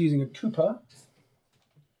 He is using a Cooper.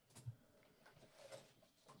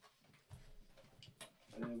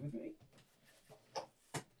 Bear with me.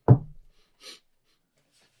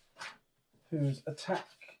 Whose attack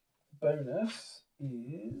bonus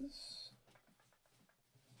is...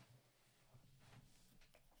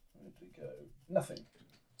 Where did we go? Nothing.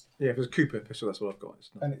 Yeah, if it's a Cooper pistol, that's what I've got.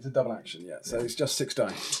 And it's a double action, yeah. So it's just 6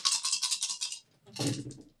 dice.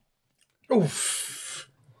 Oof.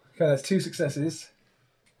 Okay, that's 2 successes.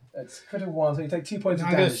 That's critical 1, so you take 2 points of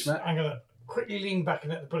damage, Matt. I'm going to quickly lean back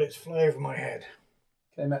and let the bullets fly over my head.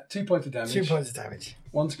 Okay, Matt, 2 points of damage. 2 points of damage.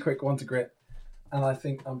 1 to quick, 1 to grit. And I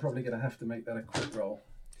think I'm probably going to have to make that a quick roll.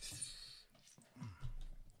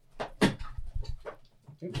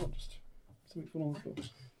 Oops, just something fall on the floor.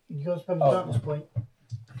 You got to spend the darkness point.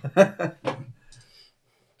 Do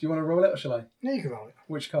you want to roll it or shall I? No, you can roll it.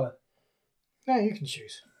 Which colour? No, you can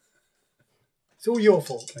choose. It's all your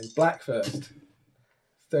fault. Okay, black first.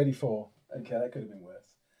 34. Okay, that could have been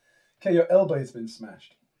worse. Okay, your elbow has been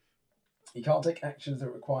smashed. You can't take actions that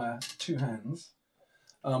require 2 hands.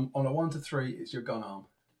 On a 1 to 3, it's your gun arm.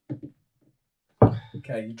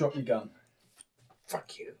 Okay, you drop your gun.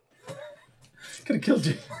 Fuck you. Could have killed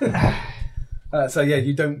you. So yeah,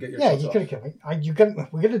 you don't get your Yeah, shots you off. could have killed me.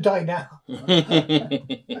 We're going to die now.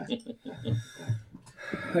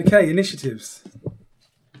 Okay, initiatives.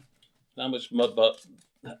 How much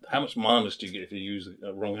minus do you get if you use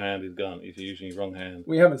a wrong-handed gun? If you're using your wrong hand,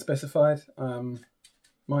 We haven't specified. -2,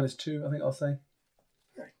 I think I'll say.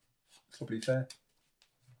 It's probably fair.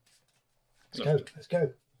 Let's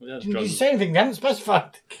go. Yeah, Didn't you say anything? They haven't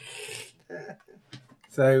specified.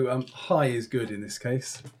 So high is good in this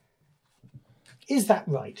case. Is that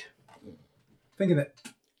right? Thinking that.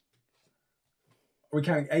 Are we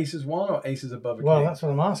counting aces 1 or aces above a Well, king? that's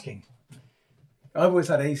what I'm asking. I've always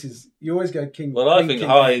had aces. You always go king. well, I queen, think king,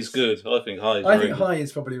 high ace. is good. I think high is. I very think good. high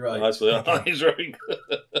is probably right. High is very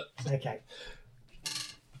good. Okay.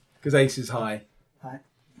 Because ace is high. Right.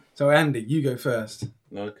 So Andy, you go first.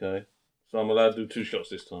 Okay, so I'm allowed to do 2 shots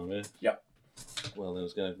this time, yeah? Yep. Well, then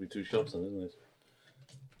it's going to be 2 shots then, isn't it?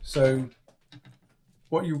 So,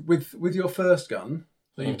 what you with your first gun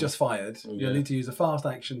that you've just fired, Yeah. you'll need to use a fast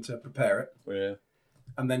action to prepare it, Yeah.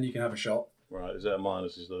 and then you can have a shot. Right. Is that a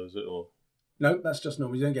minus? Is though? Is it or? No, that's just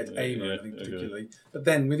normal. You don't get to aim or Yeah, anything okay. particularly. But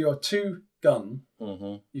then with your 2 gun,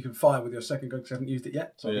 Mm-hmm. you can fire with your second gun because you haven't used it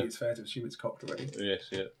yet. So I Yeah. think it's fair to assume it's cocked already. Yes.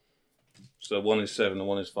 Yeah. So 1 is 7 and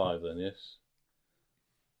 1 is 5 then. Yes.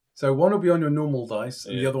 So one will be on your normal dice,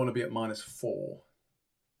 and the Yeah. other one will be at -4.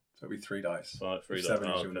 So it'll be 3 dice. Right. 3 7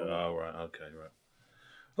 dice. is your Okay. normal. Oh, right. Okay. Right.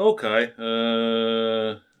 Okay.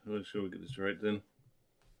 Well, shall we get this right then?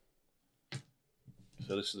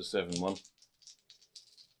 So this is the 7 one.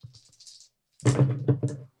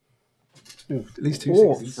 Ooh, at least 2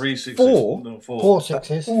 Four. sixes. 3 sixes. Four? No, 4. 4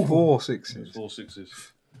 6s. 4 6s. 4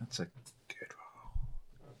 6s. That's a good roll.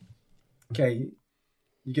 Okay,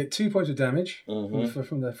 you get 2 points of damage Mm-hmm.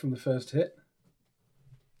 from the first hit.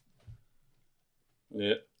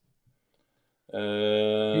 Yeah.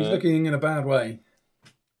 He's looking in a bad way.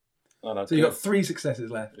 I don't So you've care. got 3 successes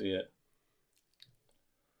left. Yeah.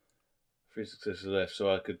 3 successes left,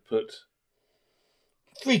 so I could put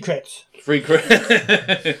 3 crits. 3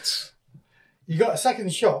 crits. You got a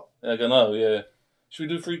second shot. I don't know, yeah. Should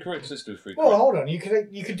we do 3 crits? Let's do 3 crits. Well, hold on. You could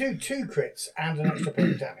do 2 crits and an extra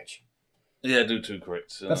point of damage. Yeah, do 2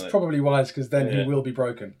 crits. That's probably wise because then Yeah. he will be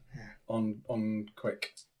broken on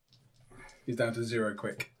quick. He's down to 0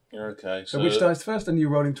 quick. Okay, So which dice first? And you're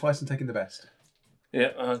rolling twice and taking the best.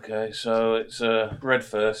 Yeah, okay, so it's red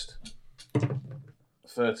first.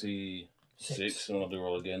 36, and I'll do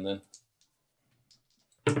roll again then.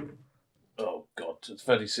 Oh, God, it's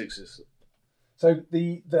 36. So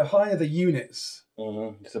the higher the units,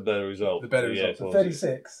 It's a better result. the better result. So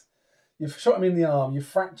 36. You've shot him in the arm. You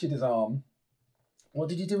fractured his arm. What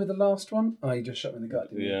did you do with the last one? Oh, you just shot him in the gut,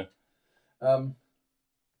 didn't you? Yeah.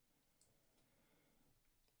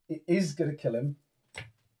 It is going to kill him,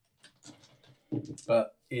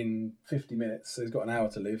 but in 50 minutes, so he's got an hour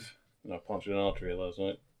to live. I punched an artery last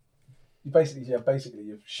night. You basically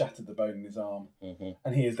you've shattered the bone in his arm,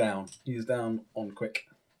 and he is down. He is down on quick.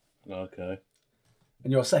 Okay.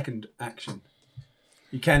 And your second action,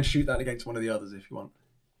 you can shoot that against one of the others if you want.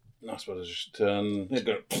 I suppose I just turn,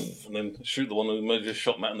 go, and then shoot the one who maybe just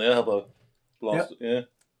shot Matt in the elbow. Blast. Yeah.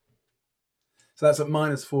 So that's at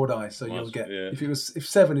 -4 dice. So Minus- you'll get yeah. if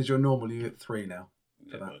 7 is your normal, you get 3 now.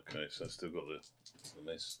 Yeah, that. okay, so I've still got the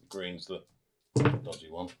miss. The green's the dodgy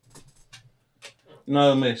one.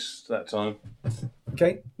 No miss that time.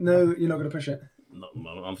 Okay, no, you're not going to push it. I'm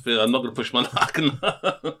not going to push my luck.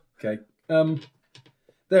 Okay.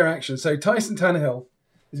 Their action. So Tyson Tannehill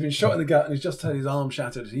has been shot in the gut and has just had his arm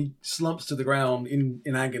shattered. He slumps to the ground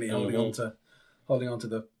in agony, holding onto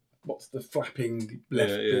the what's the flapping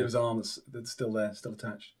left bit of his arm that's still there, still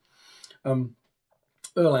attached.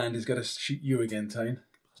 Erland is going to shoot you again, Tone.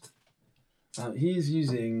 He is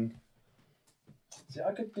using. See,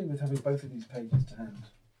 I could do with having both of these pages to hand.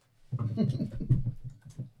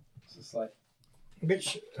 It's just like.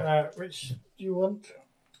 Which do you want?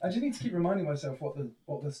 I just need to keep reminding myself what the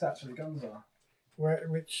stats for the guns are.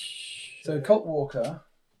 Which? So Colt Walker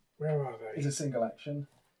Where are they? is a single action.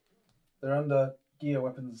 They're under gear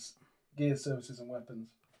services and weapons.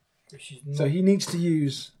 Which is not... So he needs to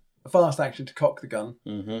use a fast action to cock the gun,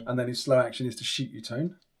 Mm-hmm. and then his slow action is to shoot you,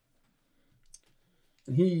 Tone.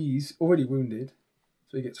 And he's already wounded,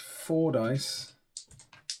 so he gets 4 dice,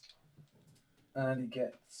 and he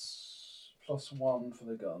gets +1 for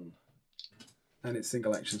the gun. And it's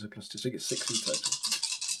single action, so +2, so he gets 6 in total.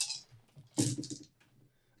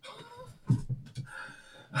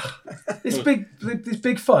 This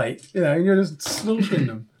big fight, and you're just slaughtering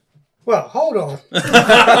them. Well, hold on.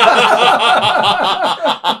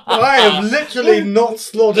 I have literally not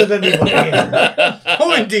slaughtered anyone here.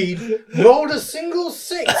 Or indeed, rolled a single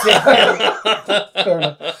 6. Fair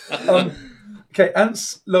enough. Okay,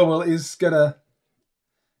 Ants Lowell is gonna.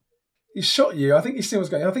 He shot you. I think you see what's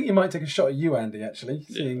going on. I think you might take a shot at you, Andy, actually.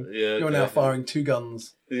 Seeing you're now firing 2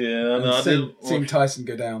 guns. Yeah, And no, I did. seeing Tyson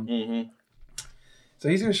go down. Mm-hmm. So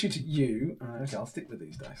he's going to shoot at you. Okay, I'll stick with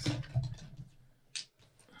these dice.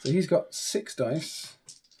 So he's got 6 dice.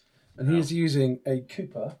 And he's using a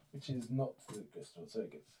Cooper, which is not for the pistol, so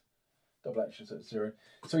it gets double action, so it's 0.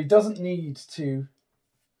 So he doesn't need to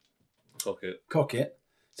cock it.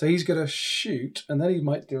 So he's going to shoot, and then he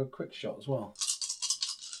might do a quick shot as well.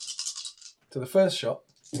 So the first shot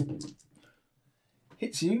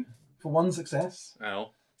hits you for 1 success.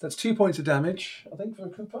 Ow. That's 2 points of damage, I think, for a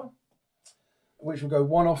Cooper, which will go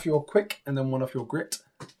 1 off your quick and then 1 off your grit.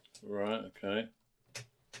 Right, okay.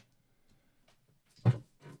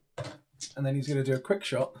 And then he's going to do a quick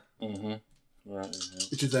shot, Mm-hmm. Right,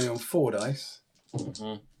 which is only on 4 dice,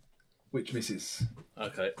 mm-hmm. which misses.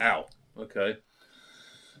 Okay, ow. Okay.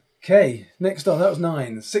 Okay, next on, that was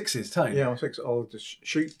 9. 6s, Tone. Yeah, on 6, I'll just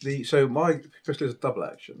shoot the... So my pistol is a double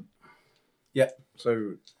action. Yeah.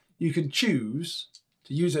 So... You can choose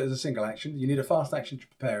to use it as a single action. You need a fast action to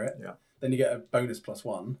prepare it. Yeah. Then you get a bonus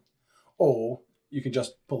 +1. Or you can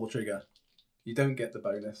just pull the trigger. You don't get the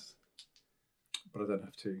bonus, But I don't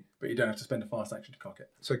have to. but you don't have to spend a fast action to cock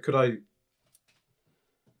it. So could I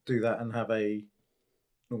do that and have a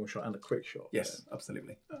normal shot and a quick shot? Yes,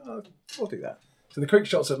 absolutely. I'll do that. So the quick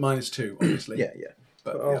shot's at -2, obviously. Yeah.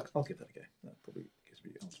 But, But I'll give that a go. That probably gives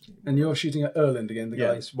me the answer. And you're shooting at Erland again, the Yeah,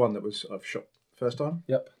 guy. it's one that I've shot first time.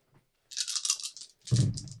 Yep. So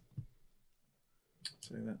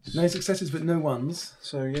that's... No successes, but no ones.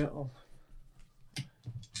 So yeah, I'll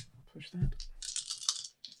push that.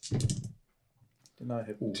 Then I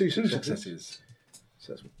have Ooh, 2 2 successes. successes.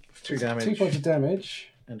 So that's 2 damage 2 points of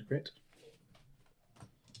damage. and grit.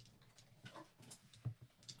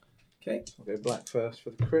 Okay. I'll go black first for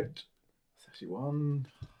the crit. 31.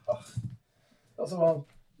 That's well.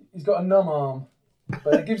 He's got a numb arm,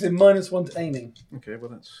 but it gives him -1 to aiming. Okay, well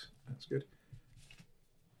that's good.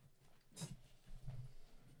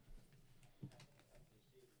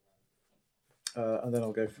 And then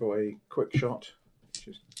I'll go for a quick shot. Which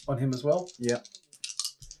is, On him as well. yeah.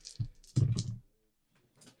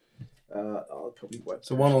 I'll probably won't.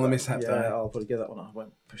 So push 1 on the that. mishap Yeah, die. I'll probably get that one. I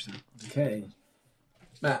won't push that. Okay.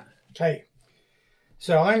 Matt, Okay.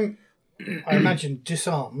 So I imagine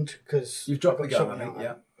disarmed because you've dropped the gun, I think.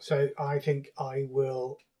 Yeah. So I think I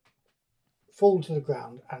will fall to the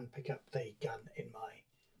ground and pick up the gun in my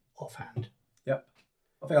offhand. Yep.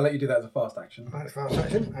 I think I'll let you do that as a fast action. That's fast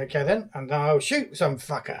action. Okay then, and I'll shoot some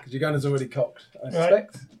fucker. Because your gun is already cocked, I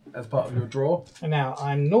suspect, as part of your draw. And now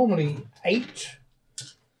I'm normally 8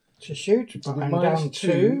 to shoot, but I'm down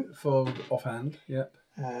 2. for offhand. Yep.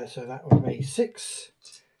 So that would be 6,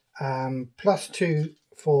 plus 2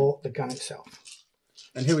 for the gun itself.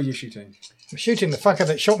 And who are you shooting? I'm shooting the fucker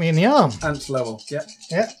that shot me in the arm. Ants level. Yep.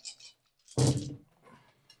 Yeah.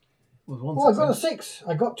 Well, I got a 6.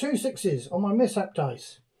 I got 2 6s on my mishap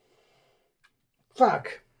dice.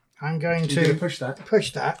 Fuck. I'm going You're to gonna push that.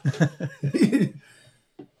 push that.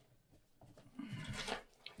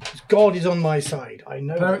 God is on my side. I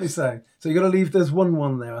know. Apparently this. so. So you got to leave. There's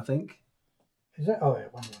 1-1 there, I think. Is that? Oh, yeah,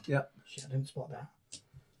 1 1. Yep. Shit, I didn't spot that.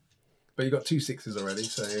 But you got 2 6s already.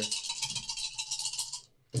 So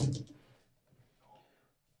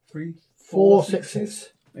 3, 4 6s.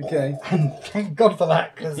 Okay. Thank God for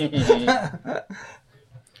that, because Okay.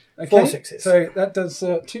 4 6s. So that does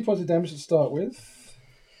 2 points of damage to start with.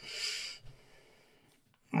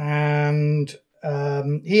 And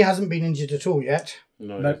he hasn't been injured at all yet.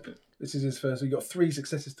 No. Nope. This is his first. So you got 3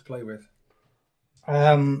 successes to play with.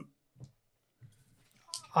 I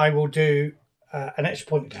will do an extra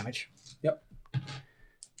point of damage. Yep.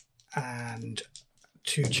 And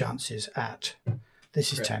 2 chances at.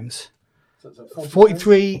 This is Okay. tens. So it's at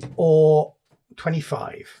 43 or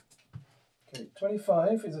 25. Okay.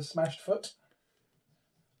 25 is a smashed foot.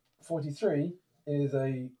 43 is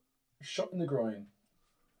a shot in the groin.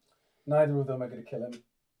 Neither of them are going to kill him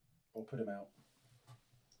or put him out.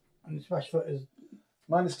 And the smash foot is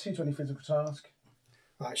Minus 2 to any physical task.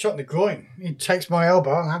 right, shot in the groin. He takes my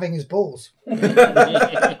elbow. I'm having his balls.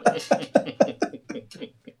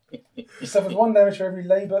 He suffers 1 damage for every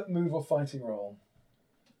labour, move, or fighting roll.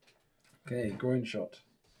 Okay, groin shot.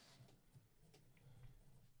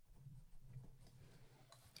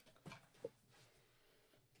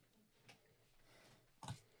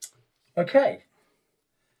 Okay.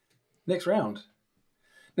 Next round.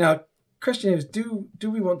 Now, question is, do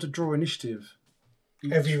we want to draw initiative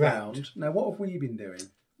each Every round. Now, what have we been doing?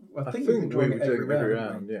 I think we've we been were drawing doing it it every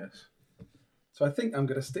haven't round, we? yes. So I think I'm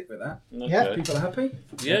going to stick with that. Okay. Yeah. People are happy?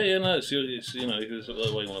 Yeah, no, it's you know, it's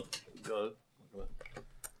the way you want to go.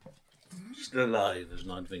 Still alive, there's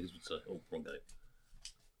 9 fingers would say. Oh, wrong game.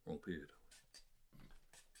 Wrong period.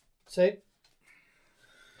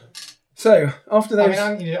 So, after I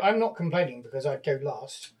those... mean, I'm not complaining because I'd go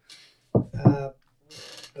last.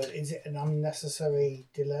 But is it an unnecessary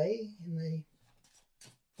delay in the...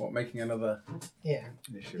 What, making another... Yeah.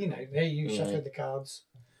 You know, there you shuffle the cards.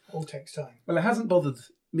 All takes time. Well, it hasn't bothered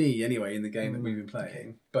me anyway in the game that we've been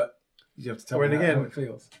playing, but you have to tell Well, me again, how it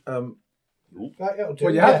feels. Right, it'll do.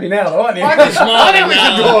 Well, you're happy now, though, aren't you? I think we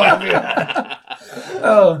should draw.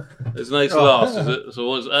 Oh, It's an ace last, is it? So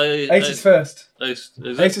what's ace is first. Ace,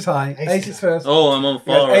 is Ace it? is high. Ace Ace is is first. Oh, I'm on You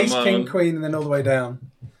fire got at ace, the king, moment. queen, and then all the way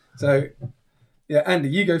down. So, yeah, Andy,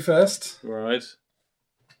 you go first. Right.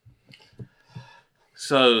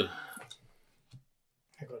 So,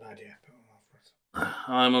 I've got an idea.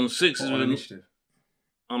 I'm on 6 What initiative?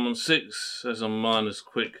 I'm on 6 as a minus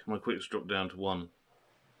quick. My quick's dropped down to 1 at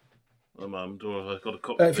the moment. Or have I got a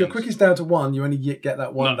copy? If your quick is down to 1, you only get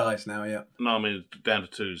that 1 No. dice now, yeah. No, I mean down to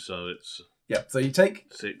 2, so it's Yeah, so you take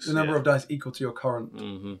 6. the number of dice equal to your current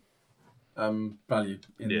value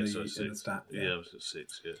in, Yeah, the, so in 6. the stat. Yeah, it's at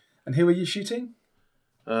 6, yeah. And who are you shooting?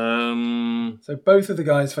 Mm-hmm. So both of the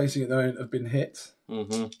guys facing at the moment have been hit. Oh,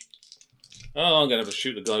 I'm going to have to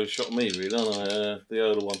shoot the guy who shot me, really, aren't I? The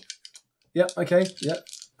older one. Yep, okay, yep.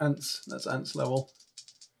 Ants, that's ants level.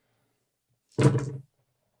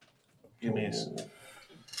 Give me a...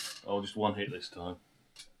 Oh, just 1 hit this time.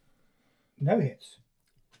 No hits.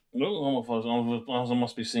 No, I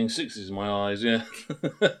must be seeing 6s in my eyes, yeah.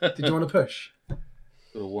 Did you want to push? Got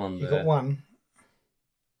a 1 You there. got 1.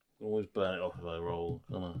 Always burn it off if I roll,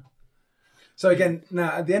 don't I? So again,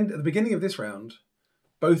 now at the beginning of this round,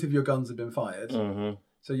 both of your guns have been fired.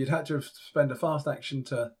 So you'd had to spend a fast action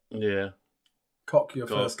to Yeah. cock your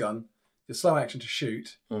first gun, your slow action to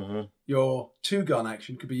shoot. Your 2-gun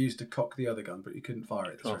action could be used to cock the other gun, but you couldn't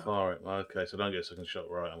fire it this Can't round fire it. Okay, so I don't get a second shot.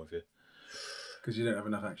 Right, I'm with you. because you don't have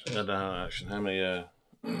enough action. I don't have action. How many?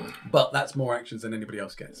 But that's more actions than anybody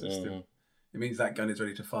else gets. It's still, it means that gun is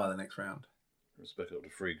ready to fire the next round. Let's back up to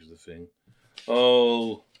 3 because of the thing.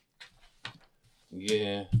 Oh.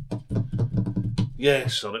 Yeah. Yeah,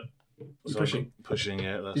 shot it. You So pushing? Pushing,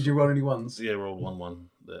 yeah. That's, Did you roll any ones? Yeah, rolled 1-1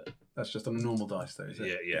 there. That's just on a normal dice, though, is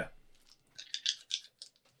it? Yeah.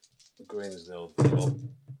 The green is the old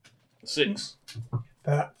 6.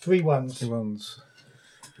 3 1s. 2 ones.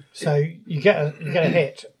 So you get a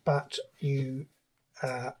hit, but you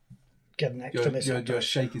get an extra miss. Your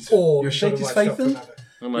shake is Or your you've shake got to is write stuff faithing.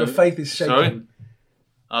 for another. Your faith is shaken. Sorry?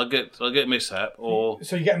 I'll get mishap or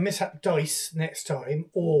So you get a mishap dice next time,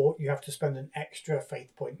 or you have to spend an extra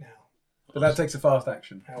faith point now. But that takes a fast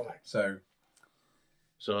action. All right. So,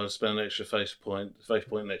 I'll spend an extra faith point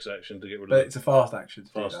next action to get rid of but it. it's a fast action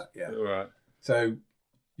to Fast. do that. Yeah. Right. So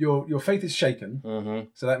your faith is shaken. Mm-hmm.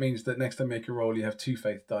 So that means that next time you make a roll, you have two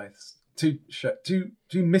faith dice, two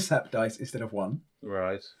mishap dice instead of one.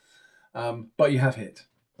 Right. But you have hit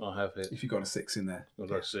I have hit. if you got a 6 in there. I've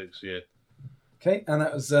got 6, yeah. Okay, and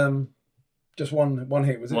that was just one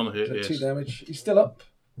hit, was it? One hit, so yes. 2 damage. He's still up.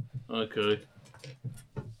 Okay.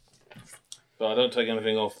 But I don't take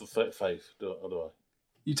anything off the faith, do I?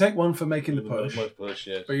 You take 1 for making the push, Most push,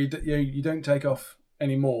 yes. but you don't take off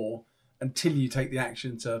any more until you take the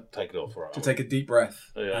action to Take it off, right. take a deep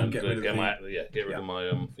breath Yeah, and get rid of get the... rid of my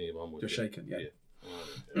thingy bomb. You're shaken, yeah.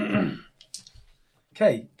 Right.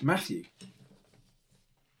 Okay, Matthew.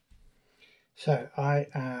 So I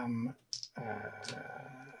am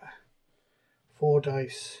 4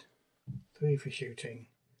 dice, 3 for shooting,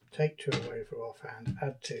 take 2 away for offhand,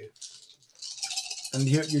 add 2. And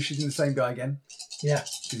you're shooting the same guy again? Yeah.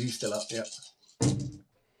 Because he's still up,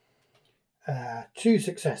 yeah. 2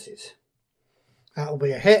 successes. That'll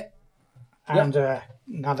be a hit and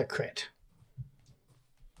another crit.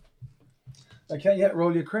 Okay, yeah,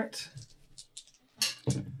 roll your crit.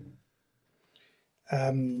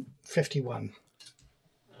 51.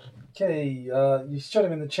 Okay, you shot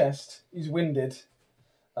him in the chest. He's winded.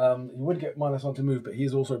 You would get -1 to move, but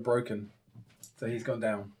he's also broken. So he's gone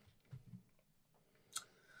down.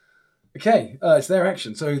 Okay, it's their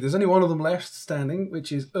action. So there's only one of them left standing,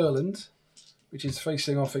 which is Erland, which is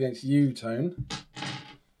facing off against you, Tone.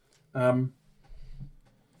 So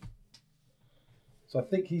I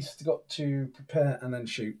think he's got to prepare and then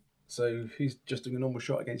shoot. So he's just doing a normal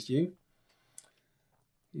shot against you.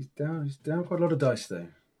 He's down quite a lot of dice though.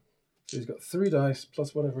 So he's got 3 dice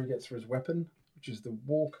plus whatever he gets for his weapon, which is the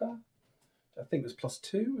Walker. I think it was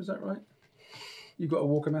 +2, is that right? You've got a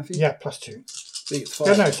Walker, Matthew? Yeah, +2. I think it's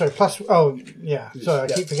 5. No, sorry, plus. Oh, yeah. Sorry, I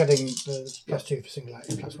Yeah. keep forgetting the +2 for single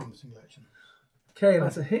action, +1 for single action. Okay,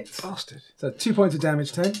 that's a hit. Bastard. So 2 points of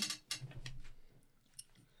damage, Tone.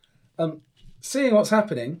 Seeing what's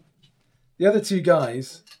happening, the other 2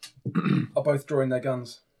 guys are both drawing their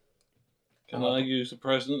guns. Can I use the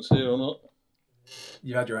presence here or not?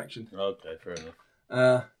 You had your action. Okay, fair enough.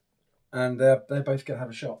 And they're both going to have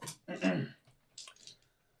a shot.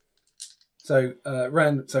 So,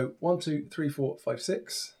 so 1, 2, 3, 4, 5,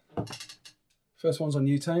 6. First one's on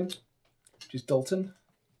you, Tone, which is Dalton.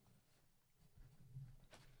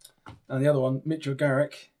 And the other one, Mitchell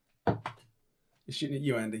Garrick, is shooting at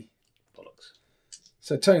you, Andy. Bollocks.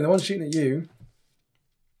 So, Tone, the one shooting at you.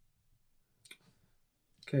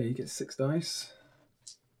 Okay, he gets 6 dice.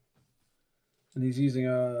 And he's using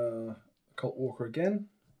a Colt Walker again.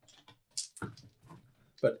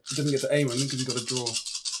 But he doesn't get to aim on him because he's got to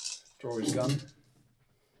draw his gun.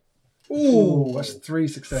 Ooh, that's 3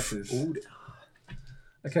 successes. Ooh.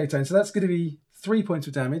 Okay, Tone, so that's going to be 3 points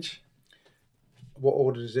of damage. What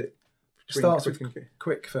order is it? Starts quick with and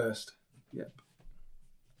quick first. Yep.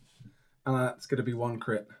 And that's going to be 1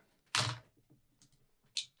 crit.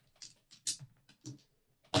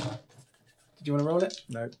 Did you want to roll it?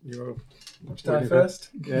 No, you're. Which die first?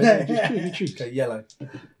 Yeah, you choose. Okay, yellow.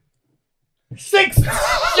 6!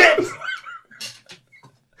 Shit!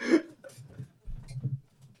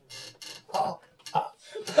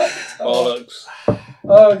 Bollocks.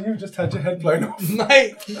 Oh, you just had your head blown off.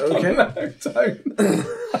 Mate! Okay. No, don't.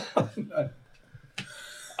 No.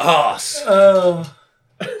 Arse. Oh,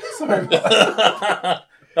 sorry. I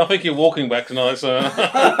think you're walking back tonight, so.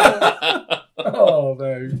 Oh,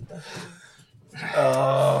 no.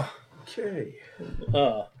 Oh. Okay.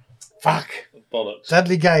 Ah, Fuck. bollocks.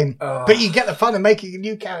 Deadly game. Oh. But you get the fun of making a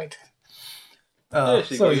new character. Oh, Yes,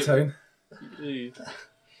 you sorry, got Tone. You-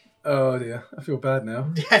 Oh, dear. I feel bad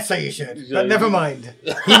now. Yes, so you should. Yeah, But never you- mind.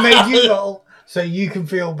 He made you roll, so you can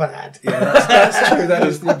feel bad. Yeah, that's true. That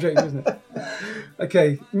is the objective, isn't it?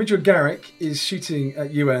 Okay, Mitchell Garrick is shooting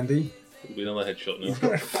at you, Andy. It'll be another headshot now. He's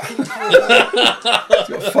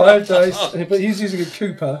got 5 dice, but he's using a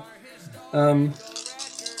Cooper.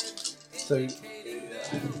 So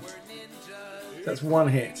that's 1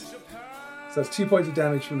 hit. So that's 2 points of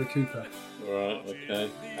damage from the Cooper. Right,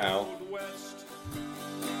 okay. Ow.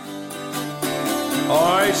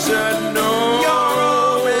 I said no.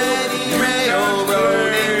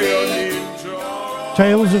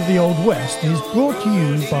 Tales of the Old West is brought to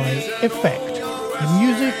you by Effect, The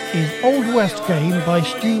music is Old West Game by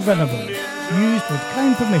Stu Venable, used with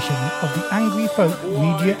kind permission of the Angry Folk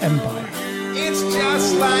Media Empire. It's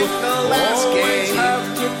just like the last game.